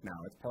your life now.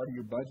 It's part of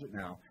your budget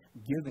now.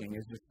 Giving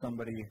is just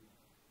something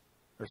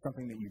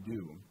that you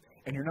do.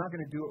 And you're not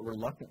going to do it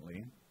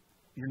reluctantly.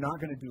 You're not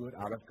going to do it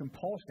out of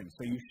compulsion.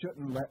 So you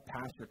shouldn't let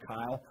Pastor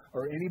Kyle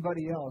or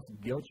anybody else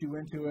guilt you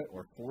into it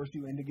or force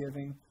you into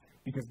giving,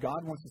 because God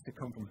wants us to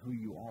come from who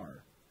you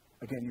are.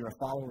 Again, you're a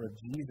follower of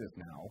Jesus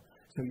now,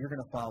 so you're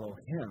going to follow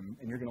him,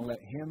 and you're going to let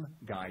him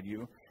guide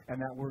you.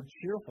 And that word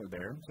cheerful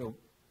there, so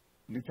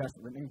New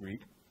Testament written in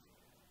Greek,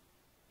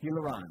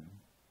 hilaron,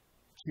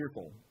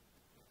 cheerful,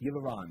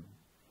 hilaron.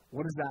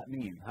 What does that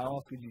mean? How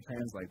else would you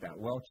translate that?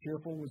 Well,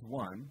 cheerful was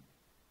one,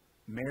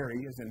 merry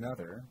is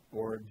another,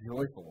 or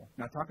joyful.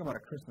 Now, talk about a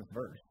Christmas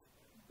verse,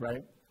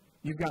 right?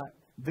 You've got,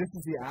 this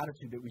is the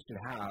attitude that we should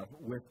have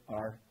with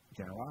our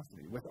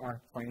generosity, with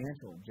our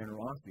financial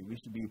generosity. We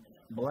should be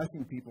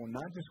blessing people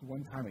not just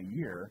one time a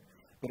year,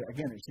 but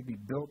again, it should be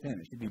built in.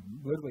 It should be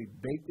literally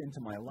baked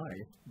into my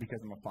life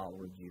because I'm a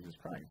follower of Jesus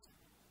Christ.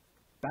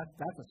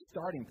 That's a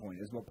starting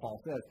point, is what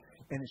Paul says.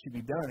 And it should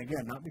be done,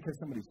 again, not because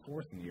somebody's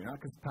forcing you, not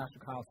because Pastor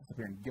Kyle sits up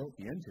here and guilt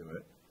you into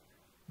it,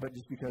 but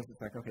just because it's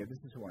like, okay,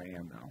 this is who I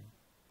am now.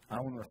 I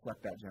want to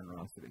reflect that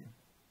generosity.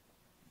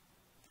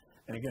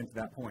 And again, to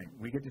that point,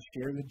 we get to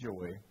share the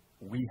joy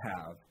we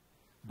have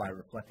by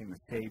reflecting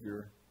the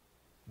Savior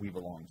we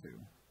belong to.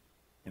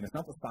 And it's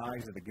not the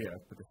size of the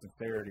gift, but the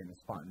sincerity and the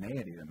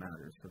spontaneity that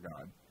matters for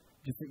God.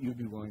 Just that you'd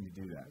be willing to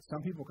do that. Some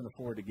people can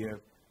afford to give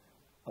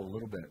a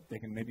little bit. They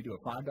can maybe do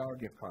a $5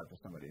 gift card for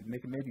somebody. And they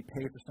can maybe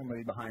pay for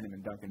somebody behind them in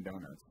Dunkin'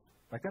 Donuts.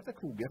 Like, that's a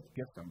cool gift to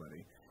give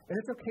somebody. And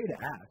it's okay to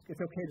ask. It's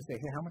okay to say,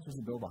 hey, how much is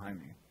the bill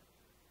behind me?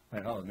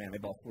 Like, oh, man,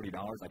 they bought $40.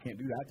 I can't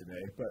do that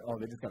today. But, oh,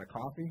 they just got a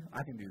coffee? I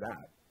can do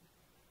that.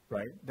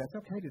 Right? That's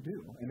okay to do.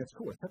 And it's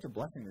cool. It's such a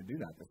blessing to do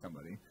that to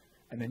somebody.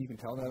 And then you can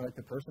tell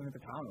the person at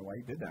the counter why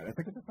you did that. I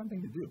think it's something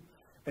to do.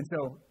 And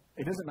so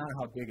it doesn't matter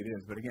how big it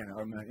is. But, again,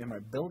 am I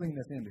building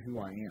this into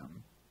who I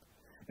am?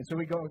 And so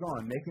he goes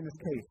on, making this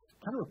case,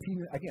 kind of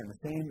repeating, again, the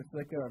same, it's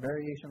like a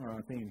variation on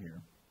a theme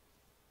here.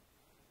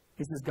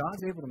 He says,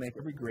 God's able to make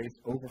every grace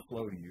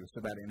overflow to you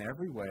so that in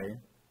every way,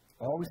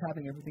 always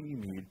having everything you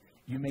need,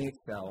 you may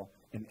excel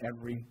in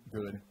every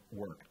good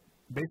work.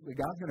 Basically,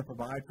 God's going to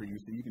provide for you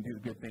so you can do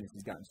the good things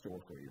he's got in store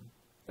for you.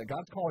 That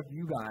God's called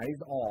you guys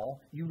all,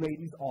 you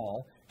ladies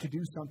all, to do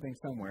something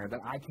somewhere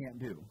that I can't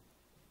do.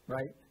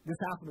 Right? This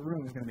half of the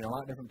room is going to be a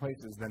lot different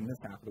places than this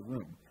half of the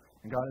room.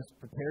 And God has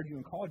prepared you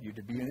and called you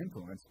to be an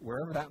influence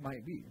wherever that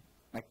might be.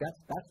 Like,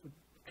 that's what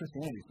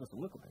Christianity is supposed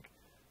to look like.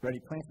 Right? He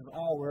plants us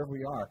all wherever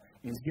we are.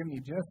 And he's given you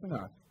just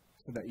enough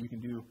so that you can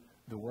do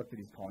the work that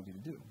he's called you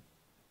to do.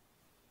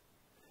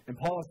 And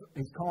Paul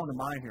is calling to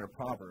mind here a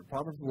proverb.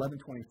 Proverbs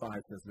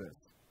 11:25 says this: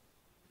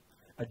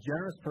 a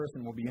generous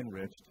person will be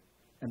enriched,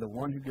 and the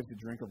one who gives a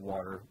drink of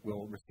water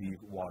will receive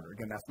water.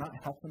 Again, that's not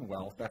health and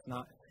wealth. That's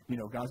not,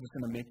 God's just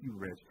going to make you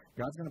rich.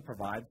 God's going to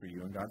provide for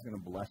you, and God's going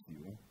to bless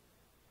you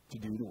to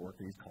do the work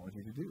that he's called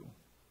you to do.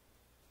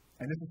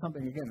 And this is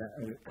something, again,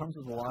 that comes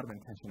with a lot of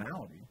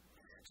intentionality.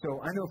 So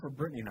I know for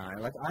Brittany and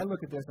I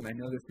look at this and I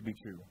know this to be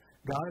true.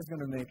 God is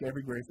going to make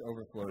every grace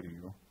overflow to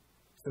you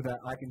so that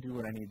I can do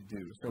what I need to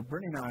do. So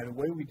Brittany and I, the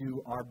way we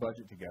do our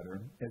budget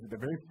together is that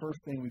the very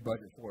first thing we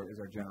budget for is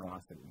our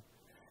generosity.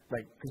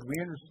 Because we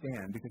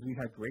understand, because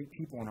we've had great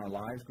people in our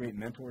lives, great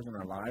mentors in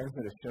our lives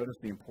that have showed us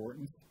the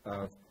importance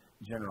of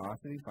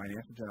generosity,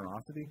 financial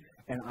generosity,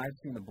 and I've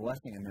seen the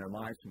blessing in their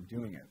lives from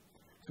doing it.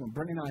 So when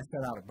Brittany and I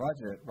set out a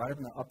budget, right up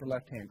in the upper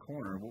left-hand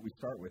corner, what we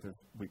start with is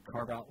we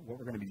carve out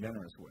what we're going to be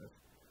generous with.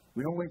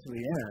 We don't wait till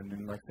the end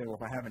and say, well,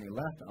 if I have any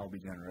left, I'll be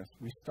generous.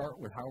 We start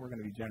with how we're going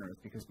to be generous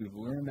because we've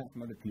learned that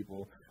from other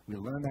people. We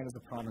learned that as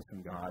a promise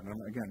from God. And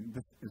again,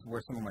 this is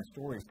where some of my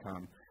stories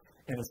come.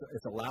 And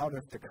it's allowed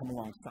us to come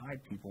alongside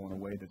people in a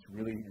way that's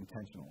really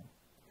intentional.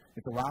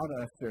 It's allowed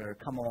us to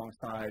come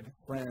alongside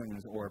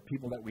friends or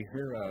people that we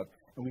hear of,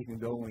 and we can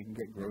go and we can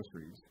get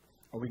groceries.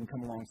 Or we can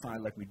come alongside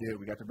like we did.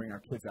 We got to bring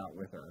our kids out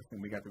with us, and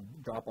we got to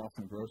drop off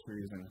some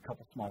groceries and a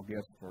couple small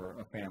gifts for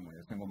a family,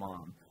 a single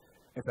mom.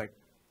 It's like,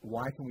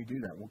 why can we do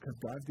that? Well, because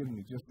God's given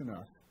me just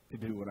enough to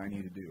do what I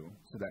need to do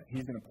so that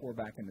He's going to pour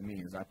back into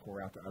me as I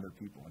pour out to other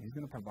people. And He's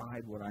going to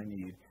provide what I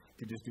need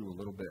to just do a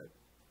little bit.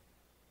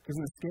 Because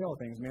in the scale of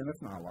things, man,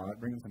 that's not a lot.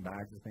 Bringing some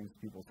bags of things to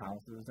people's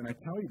houses. And I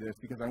tell you this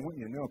because I want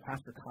you to know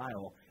Pastor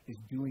Kyle is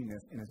doing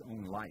this in his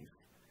own life.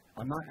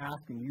 I'm not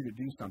asking you to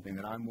do something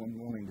that I'm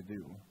unwilling to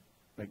do.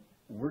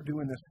 We're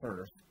doing this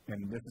first,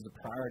 and this is a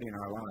priority in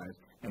our lives,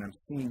 and I'm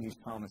seeing these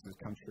promises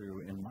come true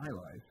in my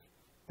life.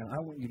 And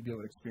I want you to be able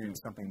to experience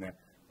something that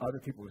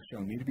other people have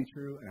shown me to be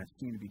true, and I've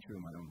seen to be true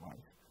in my own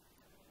life.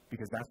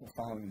 Because that's what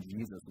following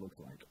Jesus looks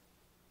like.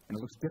 And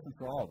it looks different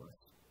for all of us,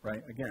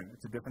 right? Again,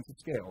 it's a difference of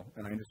scale,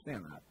 and I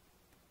understand that.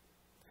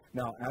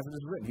 Now, as it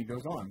is written, he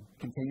goes on,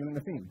 continuing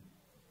the theme.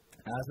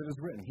 As it is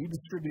written, he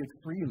distributed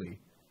freely.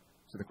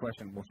 So the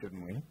question, well,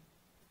 shouldn't we?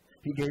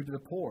 He gave to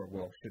the poor.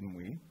 Well, shouldn't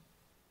we?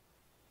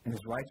 And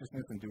his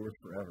righteousness endures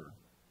forever.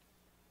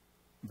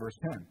 Verse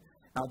 10.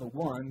 Now the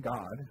one,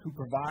 God, who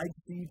provides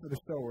seed for the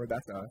sower,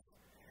 that's us,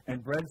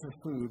 and bread for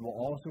food, will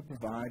also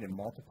provide and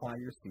multiply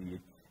your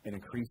seed and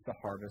increase the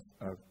harvest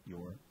of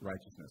your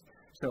righteousness.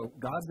 So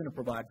God's going to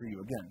provide for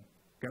you again.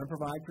 Going to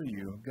provide for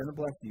you, going to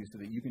bless you so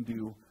that you can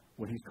do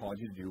what He's called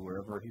you to do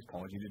wherever He's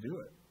called you to do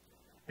it.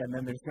 And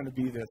then there's going to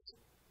be this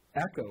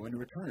echo into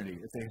eternity.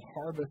 It's a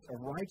harvest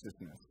of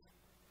righteousness.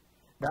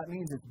 That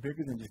means it's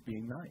bigger than just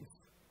being nice.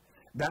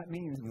 That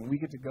means when we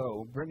get to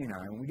go, Brittany and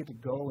I, when we get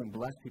to go and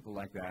bless people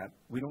like that,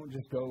 we don't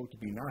just go to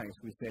be nice.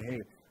 We say, hey,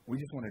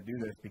 we just want to do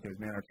this because,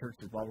 man, our church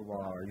is blah, blah,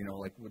 blah, or,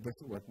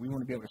 we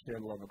want to be able to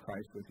share the love of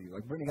Christ with you.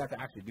 Brittany got to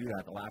actually do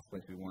that the last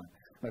place we went.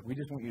 We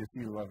just want you to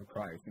see the love of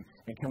Christ,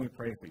 and can we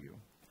pray for you?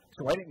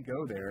 So I didn't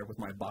go there with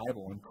my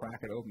Bible and crack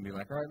it open and be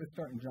like, all right, let's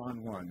start in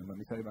John 1, and let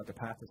me tell you about the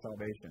path to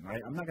salvation,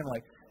 right? I'm not going to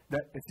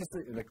that. It's just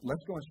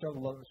let's go and show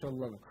the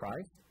love of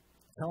Christ,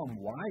 tell them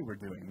why we're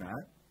doing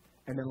that,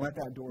 and then let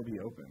that door be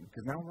open,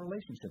 because now a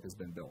relationship has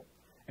been built.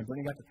 And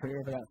Brittany got to pray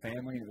over that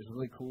family, and it was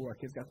really cool. Our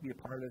kids got to be a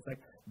part of it.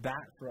 It's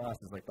that for us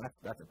is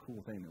that's a cool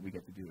thing that we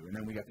get to do. And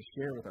then we got to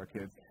share with our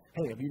kids,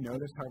 hey, have you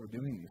noticed how we're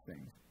doing these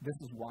things? This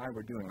is why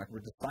we're doing it.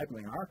 We're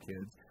discipling our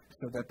kids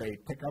so that they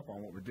pick up on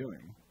what we're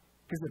doing.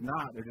 Because if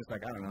not, they're just I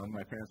don't know,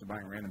 my parents are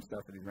buying random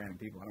stuff for these random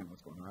people. I don't know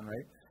what's going on,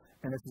 right?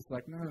 And it's just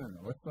no.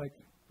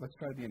 Let's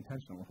try to be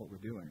intentional with what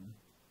we're doing.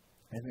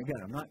 And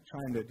again, I'm not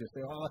trying to just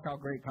say, oh, look how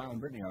great Kyle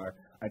and Brittany are.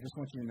 I just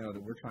want you to know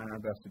that we're trying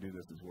our best to do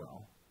this as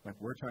well.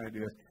 We're trying to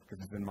do this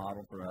because it's been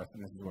modeled for us,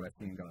 and this is what I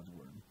see in God's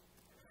Word.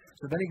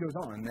 So then he goes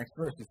on, next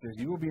verse, he says,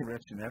 you will be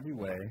rich in every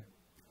way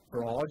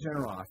for all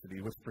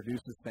generosity, which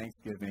produces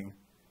thanksgiving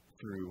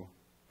through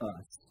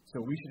us. So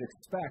we should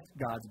expect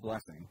God's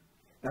blessing.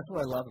 That's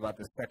what I love about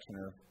this section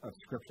of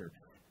Scripture.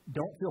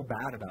 Don't feel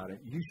bad about it.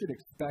 You should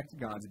expect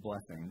God's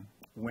blessing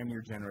when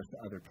you're generous to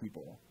other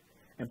people.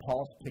 And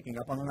Paul's picking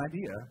up on an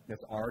idea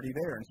that's already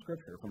there in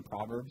Scripture. From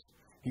Proverbs,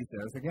 he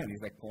says, again,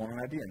 he's pulling an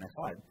idea. Next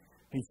slide.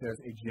 He says,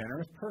 a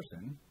generous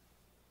person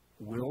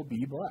will be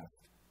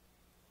blessed,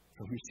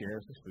 for he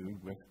shares his food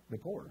with the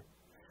poor.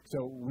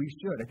 So we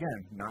should,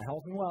 again, not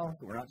health and wealth.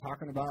 We're not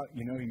talking about,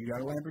 you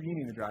got a Lamborghini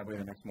in the driveway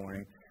the next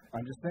morning.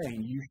 I'm just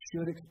saying you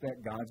should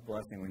expect God's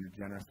blessing when you're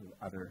generous with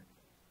other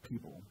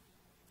people.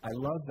 I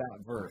love that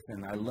verse,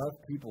 and I love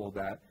people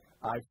that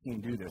I've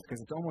seen do this, because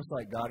it's almost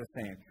like God is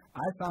saying,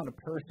 I found a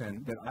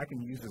person that I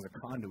can use as a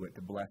conduit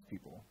to bless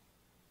people.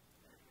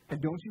 And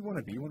don't you want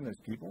to be one of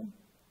those people?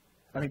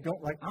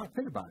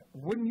 Think about it.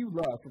 Wouldn't you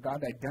love for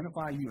God to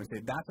identify you and say,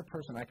 that's a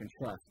person I can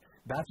trust.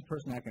 That's a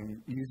person I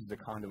can use as a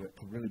conduit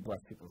to really bless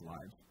people's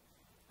lives.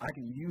 I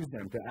can use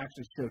them to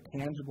actually show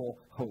tangible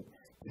hope,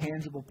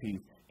 tangible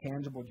peace,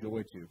 tangible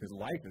joy to, because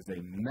life is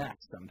a mess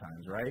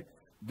sometimes, right?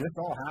 This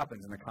all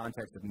happens in the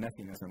context of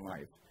messiness in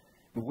life.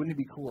 But wouldn't it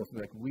be cool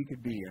if we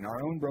could be, in our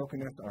own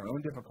brokenness, our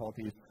own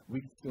difficulties, we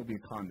could still be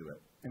a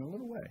conduit, in a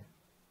little way,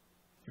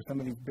 for some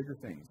of these bigger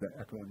things that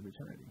echo into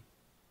eternity.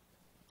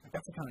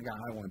 That's the kind of guy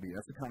I want to be.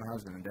 That's the kind of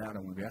husband and dad I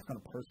want to be. That's the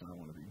kind of person I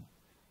want to be.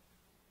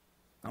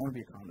 I want to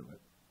be a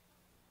conduit.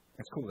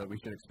 It's cool that we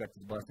should expect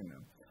His blessing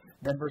them.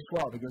 Then verse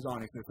 12, he goes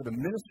on, he says, for the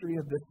ministry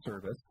of this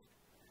service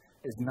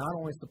is not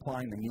only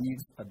supplying the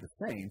needs of the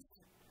saints,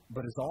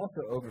 but is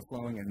also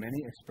overflowing in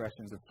many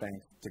expressions of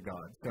thanks to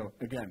God. So,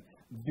 again,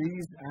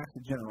 these acts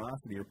of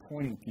generosity are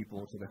pointing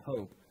people to the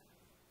hope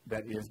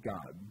that is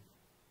God.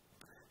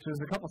 So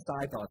there's a couple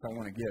side thoughts I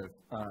want to give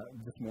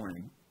this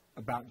morning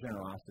about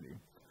generosity.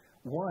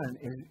 One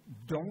is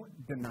don't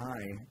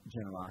deny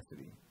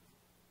generosity.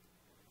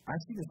 I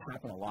see this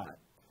happen a lot.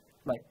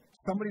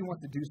 somebody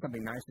wants to do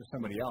something nice for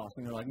somebody else,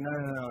 and they're like,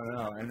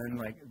 no, and then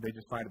like they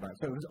just fight about it.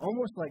 So it was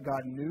almost like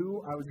God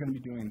knew I was going to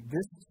be doing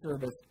this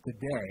service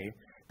today,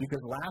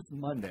 because last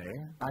Monday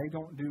I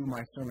don't do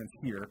my sermons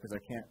here because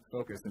I can't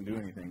focus and do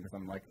anything because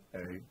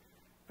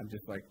I'm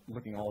just like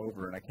looking all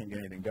over and I can't get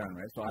anything done,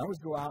 right? So I always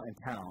go out in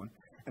town,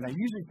 and I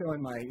usually throw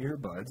in my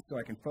earbuds so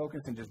I can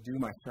focus and just do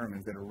my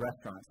sermons at a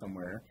restaurant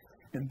somewhere.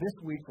 And this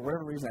week, for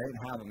whatever reason, I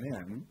didn't have them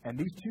in, and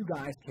these two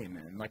guys came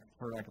in,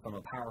 from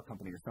a power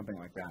company or something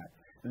like that,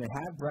 and they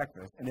had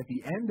breakfast, and at the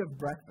end of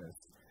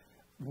breakfast,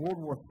 World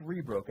War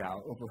III broke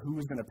out over who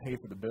was going to pay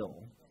for the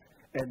bill.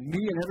 And me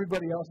and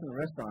everybody else in the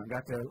restaurant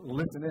got to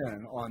listen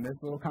in on this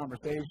little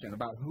conversation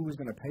about who was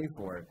going to pay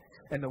for it.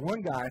 And the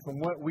one guy, from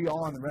what we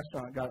all in the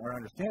restaurant got our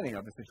understanding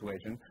of the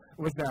situation,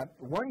 was that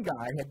one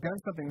guy had done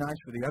something nice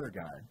for the other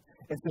guy.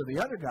 And so the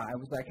other guy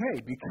was like,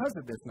 hey, because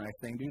of this nice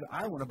thing, dude,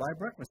 I want to buy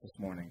breakfast this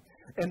morning.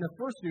 And the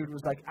first dude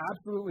was like,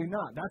 absolutely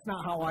not. That's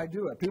not how I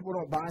do it. People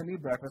don't buy me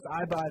breakfast.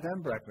 I buy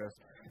them breakfast.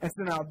 And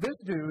so now this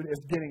dude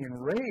is getting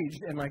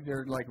enraged, and like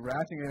they're like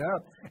ratcheting it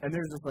up. And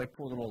there's this like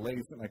poor little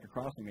lady sitting like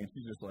across from me, and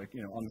she's just like,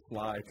 you know, on the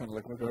fly, trying to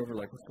like look over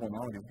like what's going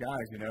on with these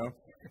guys, you know.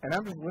 And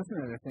I'm just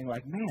listening to this thing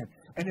like, man,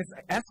 and it's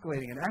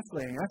escalating and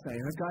escalating and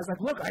escalating. And this guy's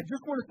like, look, I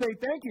just want to say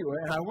thank you.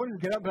 And I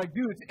wanted to get up and be like,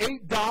 dude, it's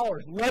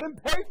 $8. Let him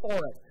pay for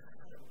it.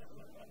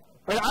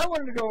 But I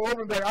wanted to go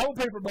over there. I will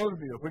pay for both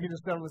of you if we can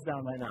just settle this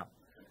down right now.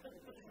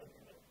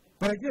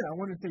 But I did. I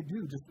wanted to say,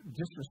 dude,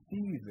 just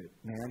receive it,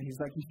 man. He's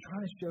like, he's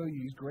trying to show you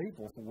he's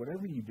grateful for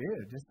whatever you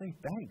did. Just say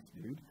thanks,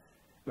 dude.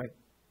 Like,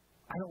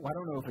 I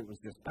don't know if it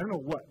was just, I don't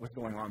know what was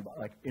going on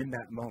like in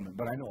that moment,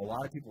 but I know a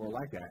lot of people are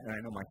like that, and I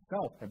know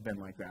myself have been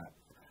like that.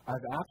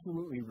 I've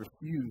absolutely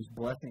refused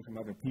blessing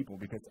from other people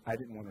because I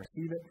didn't want to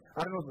receive it.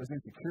 I don't know if it was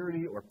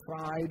insecurity or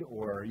pride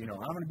or, you know,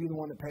 I'm going to be the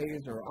one that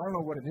pays, or I don't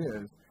know what it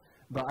is.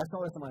 But I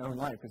saw this in my own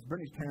life, because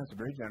Brittany's parents are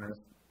very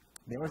generous.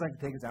 They always like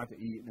to take us out to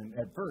eat. And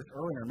at first,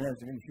 early in our marriage,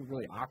 it made me feel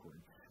really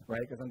awkward, right?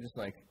 Because I'm just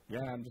like,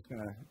 yeah, I'm just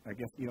going to, I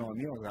guess, eat all the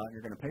meals out, and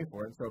you're going to pay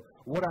for it. So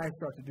what did I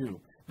start to do?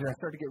 Did I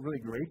start to get really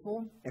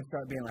grateful and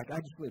start being like,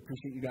 I just really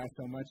appreciate you guys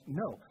so much?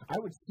 No. I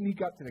would sneak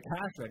up to the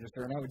cash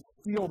register, and I would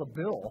steal the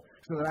bill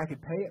so that I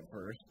could pay it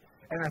first.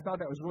 And I thought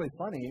that was really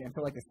funny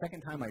until like the second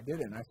time I did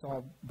it, and I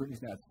saw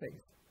Brittany's dad's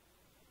face.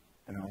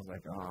 And I was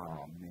like,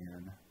 oh,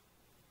 man.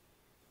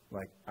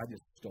 Like, I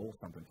just stole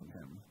something from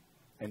him,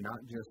 and not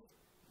just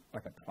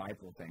like a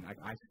prideful thing. Like,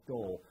 I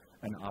stole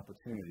an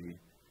opportunity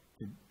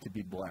to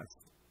be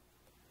blessed.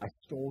 I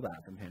stole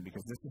that from him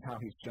because this is how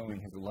he's showing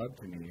his love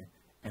to me.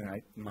 And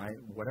my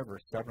whatever,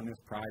 stubbornness,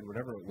 pride,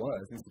 whatever it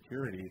was,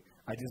 insecurity,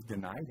 I just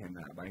denied him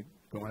that by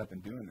going up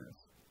and doing this.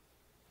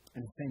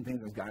 And the same thing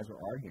those guys were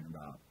arguing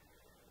about.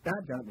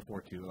 I've done it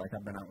before, too. Like,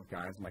 I've been out with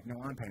guys. I'm like, no,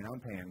 I'm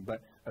paying.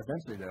 But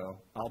eventually, though,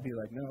 I'll be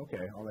like, no,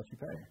 okay, I'll let you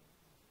pay.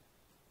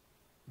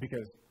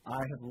 Because I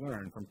have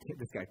learned from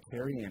this guy,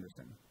 Terry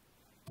Anderson.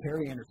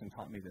 Terry Anderson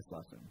taught me this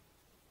lesson.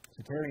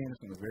 So Terry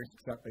Anderson was a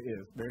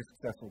very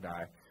successful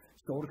guy,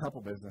 sold a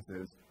couple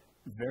businesses,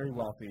 very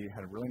wealthy,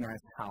 had a really nice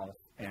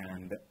house,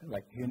 and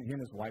like he and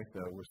his wife,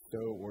 though, were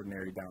so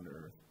ordinary, down to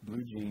earth.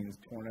 Blue jeans,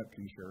 torn up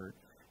T-shirt,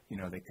 you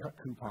know, they cut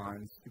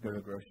coupons to go to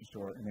the grocery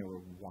store, and they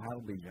were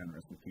wildly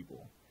generous with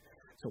people.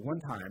 So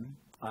one time,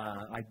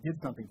 I did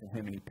something for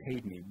him, and he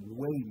paid me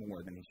way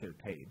more than he should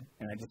have paid.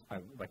 And I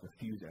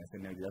refused it. I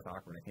said, no, dude, that's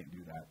awkward. I can't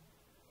do that.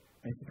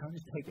 And he said, come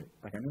just take it.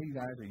 Like, I know you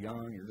guys are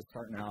young. You're just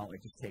starting out. Like,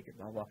 just take it.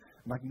 Blah, blah.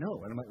 I'm like,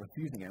 no. And I'm like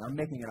refusing it. I'm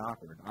making it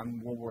awkward.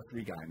 I'm World War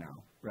III guy now,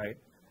 right?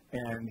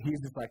 And he's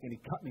just like, and he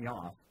cut me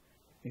off.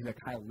 He's like,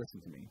 Kyle,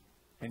 listen to me.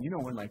 And you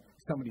know when, like,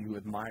 somebody you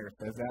admire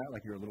says that,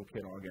 like you're a little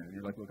kid again, and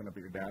you're, like, looking up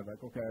at your dad,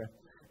 like, okay.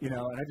 You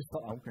know, and I just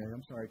thought, okay,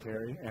 I'm sorry,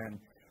 Terry. And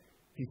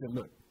he said,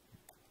 look.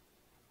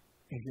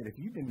 He said, if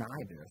you deny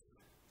this,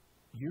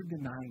 you're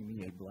denying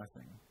me a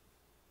blessing.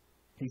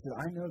 He said,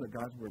 I know that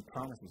God's word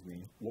promises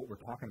me what we're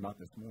talking about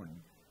this morning,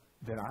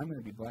 that I'm going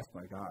to be blessed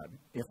by God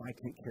if I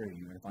take care of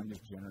you and if I'm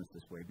just generous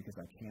this way, because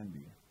I can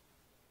be.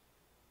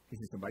 He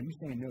said, so by you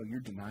saying no,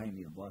 you're denying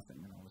me a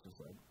blessing. And I was just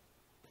like,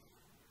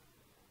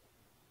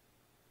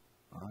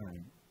 all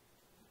right.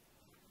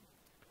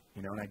 You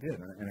know, and I did,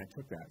 and I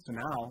took that. So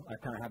now I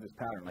kind of have this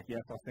pattern, like,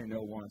 yes, I'll say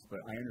no once, but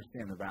I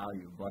understand the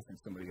value of blessing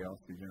somebody else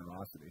through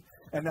generosity.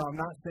 And now I'm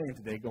not saying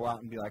today go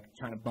out and be like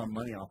trying to bum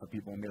money off of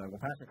people and be like, well,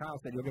 Pastor Kyle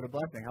said you'll get a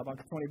blessing. How about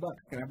the $20?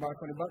 Can I borrow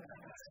 $20?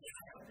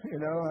 You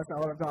know, that's not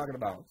what I'm talking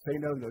about. Say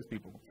no to those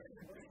people.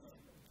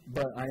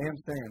 But I am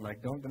saying,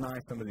 like, don't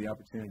deny some of the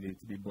opportunity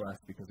to be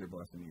blessed because they're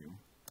blessing you.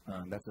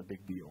 That's a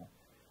big deal.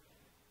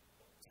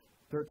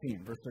 Verse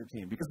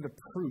 13. Because of the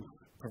proof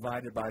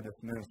provided by this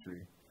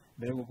ministry,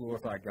 they will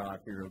glorify God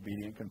for your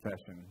obedient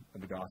confession of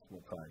the gospel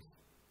of Christ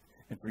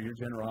and for your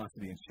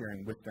generosity in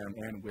sharing with them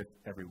and with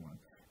everyone.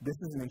 This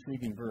is an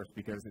intriguing verse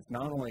because it's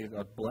not only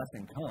a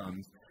blessing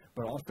comes,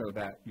 but also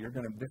that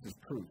this is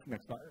proof.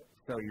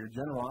 So your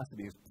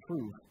generosity is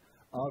proof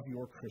of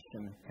your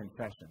Christian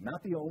confession.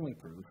 Not the only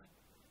proof,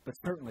 but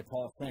certainly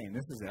Paul's saying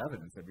this is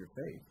evidence of your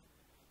faith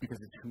because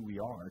it's who we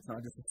are. It's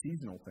not just a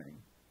seasonal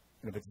thing.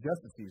 And if it's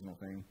just a seasonal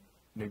thing,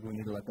 maybe we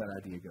need to let that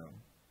idea go.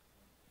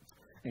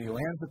 And he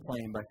lands the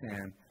plane by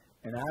saying,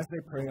 and as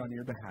they pray on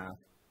your behalf,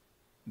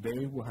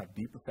 they will have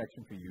deep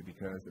affection for you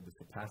because of the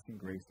surpassing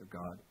grace of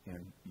God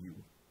in you.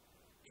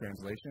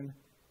 Translation,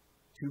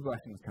 2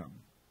 blessings come.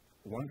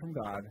 One from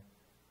God,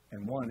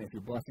 and one, if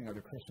you're blessing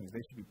other Christians,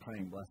 they should be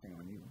praying blessing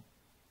on you.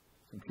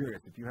 So I'm curious,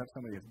 if you have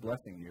somebody that's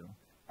blessing you,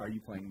 are you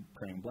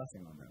praying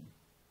blessing on them?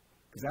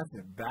 Because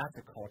that's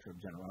a culture of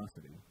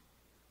generosity.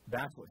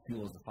 That's what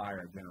fuels the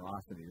fire of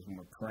generosity, is when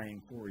we're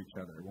praying for each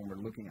other, when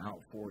we're looking out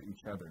for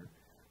each other,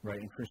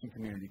 right, in Christian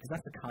community. Because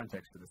that's the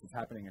context of this. It's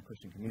happening in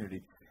Christian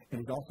community.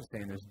 And he's also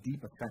saying there's deep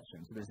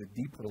affection. So there's a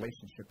deep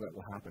relationship that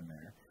will happen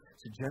there.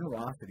 So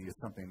generosity is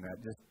something that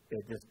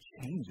just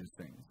changes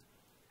things.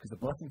 Because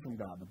the blessing from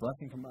God, the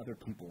blessing from other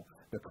people,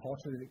 the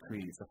culture that it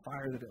creates, the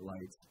fire that it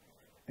lights.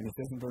 And it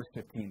says in verse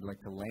 15, like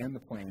to land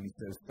the plane, he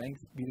says, thanks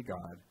be to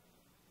God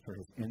for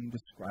his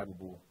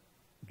indescribable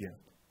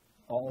gift.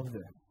 All of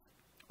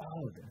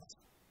this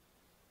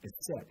is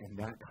set in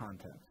that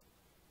context.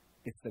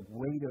 It's the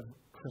weight of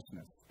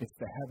Christmas. It's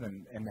the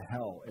heaven and the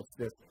hell. It's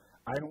this,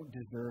 I don't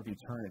deserve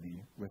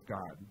eternity with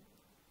God,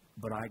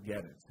 but I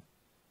get it.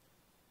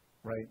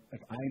 Right?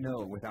 Like, I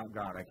know without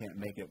God I can't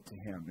make it to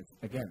him.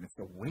 It's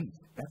the weight.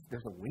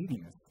 There's a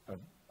weightiness of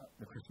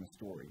the Christmas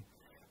story.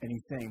 And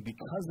he's saying,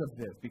 because of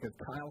this, because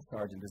Kyle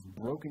Sargent, this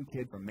broken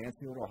kid from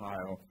Mansfield,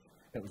 Ohio,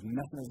 that was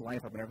messing his life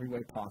up in every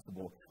way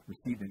possible,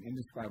 received an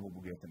indescribable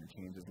gift and it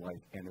changed his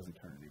life and his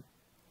eternity.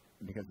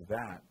 And because of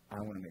that, I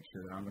want to make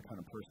sure that I'm the kind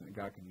of person that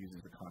God can use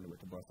as a conduit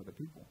to bless other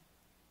people.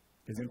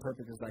 As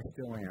imperfect as I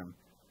still am,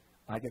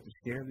 I get to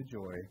share the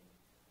joy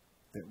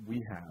that we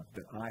have,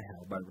 that I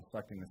have, by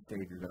reflecting the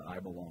Savior that I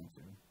belong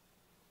to.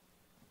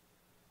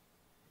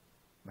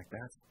 Like,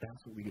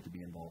 that's what we get to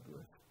be involved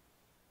with.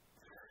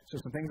 So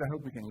some things I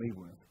hope we can leave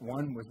with.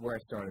 One was where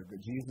I started,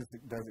 that Jesus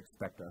does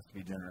expect us to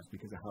be generous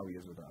because of how he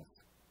is with us,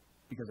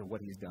 because of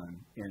what he's done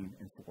in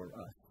and for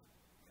us.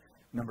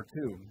 Number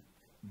 2,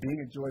 being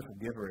a joyful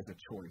giver is a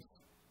choice,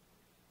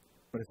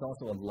 but it's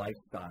also a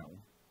lifestyle.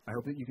 I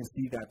hope that you can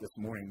see that this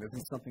morning. This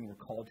is something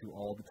we're called to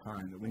all the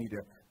time, that we need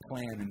to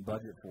plan and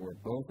budget for,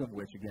 both of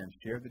which, again,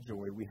 share the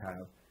joy we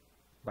have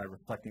by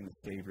reflecting the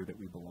Savior that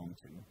we belong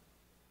to.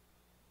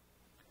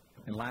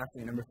 And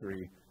lastly, number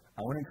 3,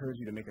 I want to encourage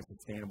you to make a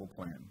sustainable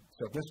plan.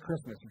 So if this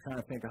Christmas you're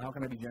trying to think, how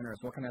can I be generous?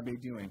 What can I be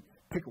doing?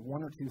 Pick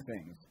 1 or 2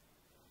 things.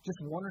 Just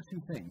 1 or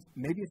 2 things.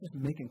 Maybe it's just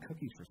making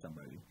cookies for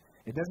somebody.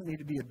 It doesn't need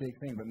to be a big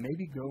thing, but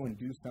maybe go and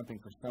do something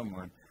for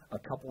someone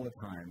a couple of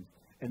times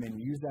and then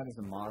use that as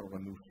a model to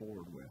move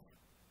forward with.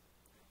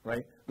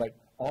 Right? Like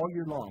all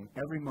year long,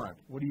 every month,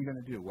 what are you going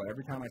to do? Well,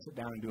 every time I sit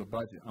down and do a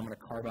budget, I'm going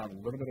to carve out a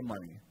little bit of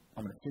money.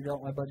 I'm going to figure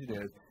out what my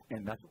budget is,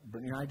 and that's what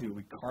Brittany and I do.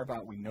 We carve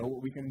out, we know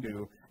what we can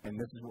do, and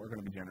this is what we're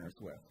going to be generous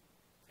with.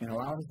 And it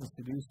allows us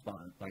to do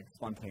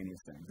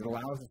spontaneous things. It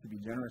allows us to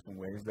be generous in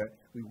ways that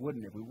we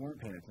wouldn't if we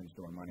weren't paying attention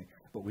to our money.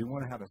 But we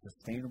want to have a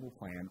sustainable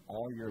plan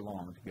all year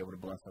long to be able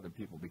to bless other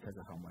people because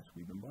of how much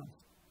we've been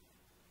blessed.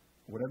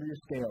 Whatever your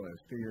scale is,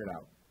 figure it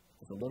out.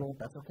 If it's a little,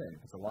 that's okay.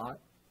 If it's a lot,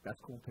 that's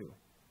cool too.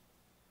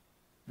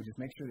 But just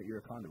make sure that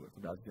you're a conduit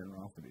for God's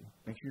generosity.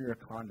 Make sure you're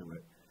a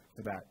conduit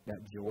for that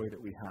joy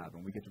that we have,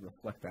 and we get to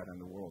reflect that in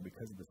the world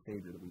because of the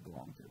Savior that we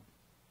belong to.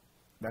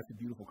 That's a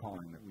beautiful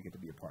calling that we get to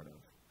be a part of.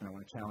 And I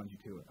want to challenge you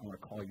to it. I want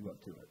to call you up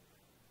to it.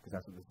 Because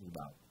that's what this is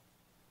about.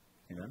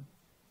 Amen?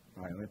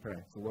 All right, let me pray.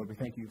 So, Lord, we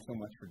thank you so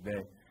much for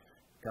today.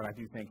 God, I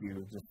do thank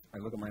you. I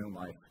look at my own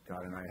life,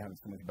 God, and I have it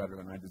so much better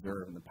than I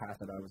deserve in the path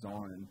that I was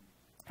on and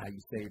how you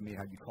saved me,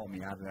 how you called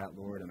me out of that,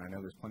 Lord. And I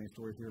know there's plenty of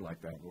stories here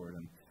like that, Lord.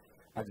 And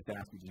I just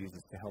ask you,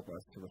 Jesus, to help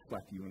us to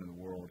reflect you into the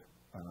world.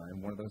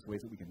 And one of those ways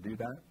that we can do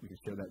that, we can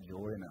show that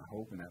joy and that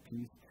hope and that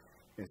peace,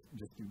 is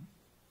just through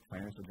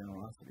financial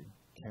generosity,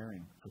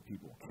 caring for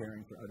people,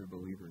 caring for other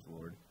believers,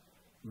 Lord,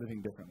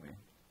 living differently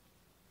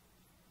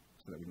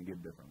so that we can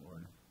give different,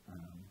 Lord.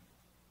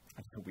 I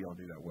just hope we all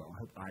do that well. I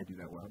hope I do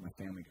that well. I hope my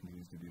family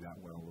continues to do that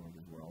well, Lord,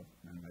 as well.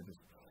 And I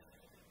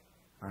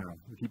don't know,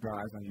 we keep our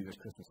eyes on you this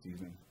Christmas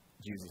season.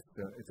 Jesus,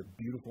 it's a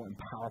beautiful and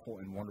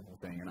powerful and wonderful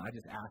thing. And I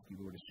just ask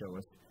you, Lord, to show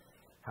us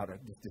how to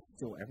just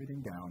distill everything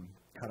down,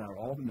 cut out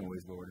all the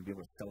noise, Lord, and be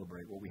able to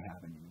celebrate what we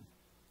have in you.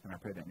 And I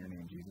pray that in your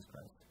name, Jesus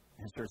Christ.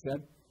 And the church said,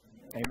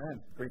 amen.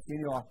 Great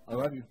seeing you all. I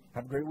love you.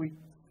 Have a great week.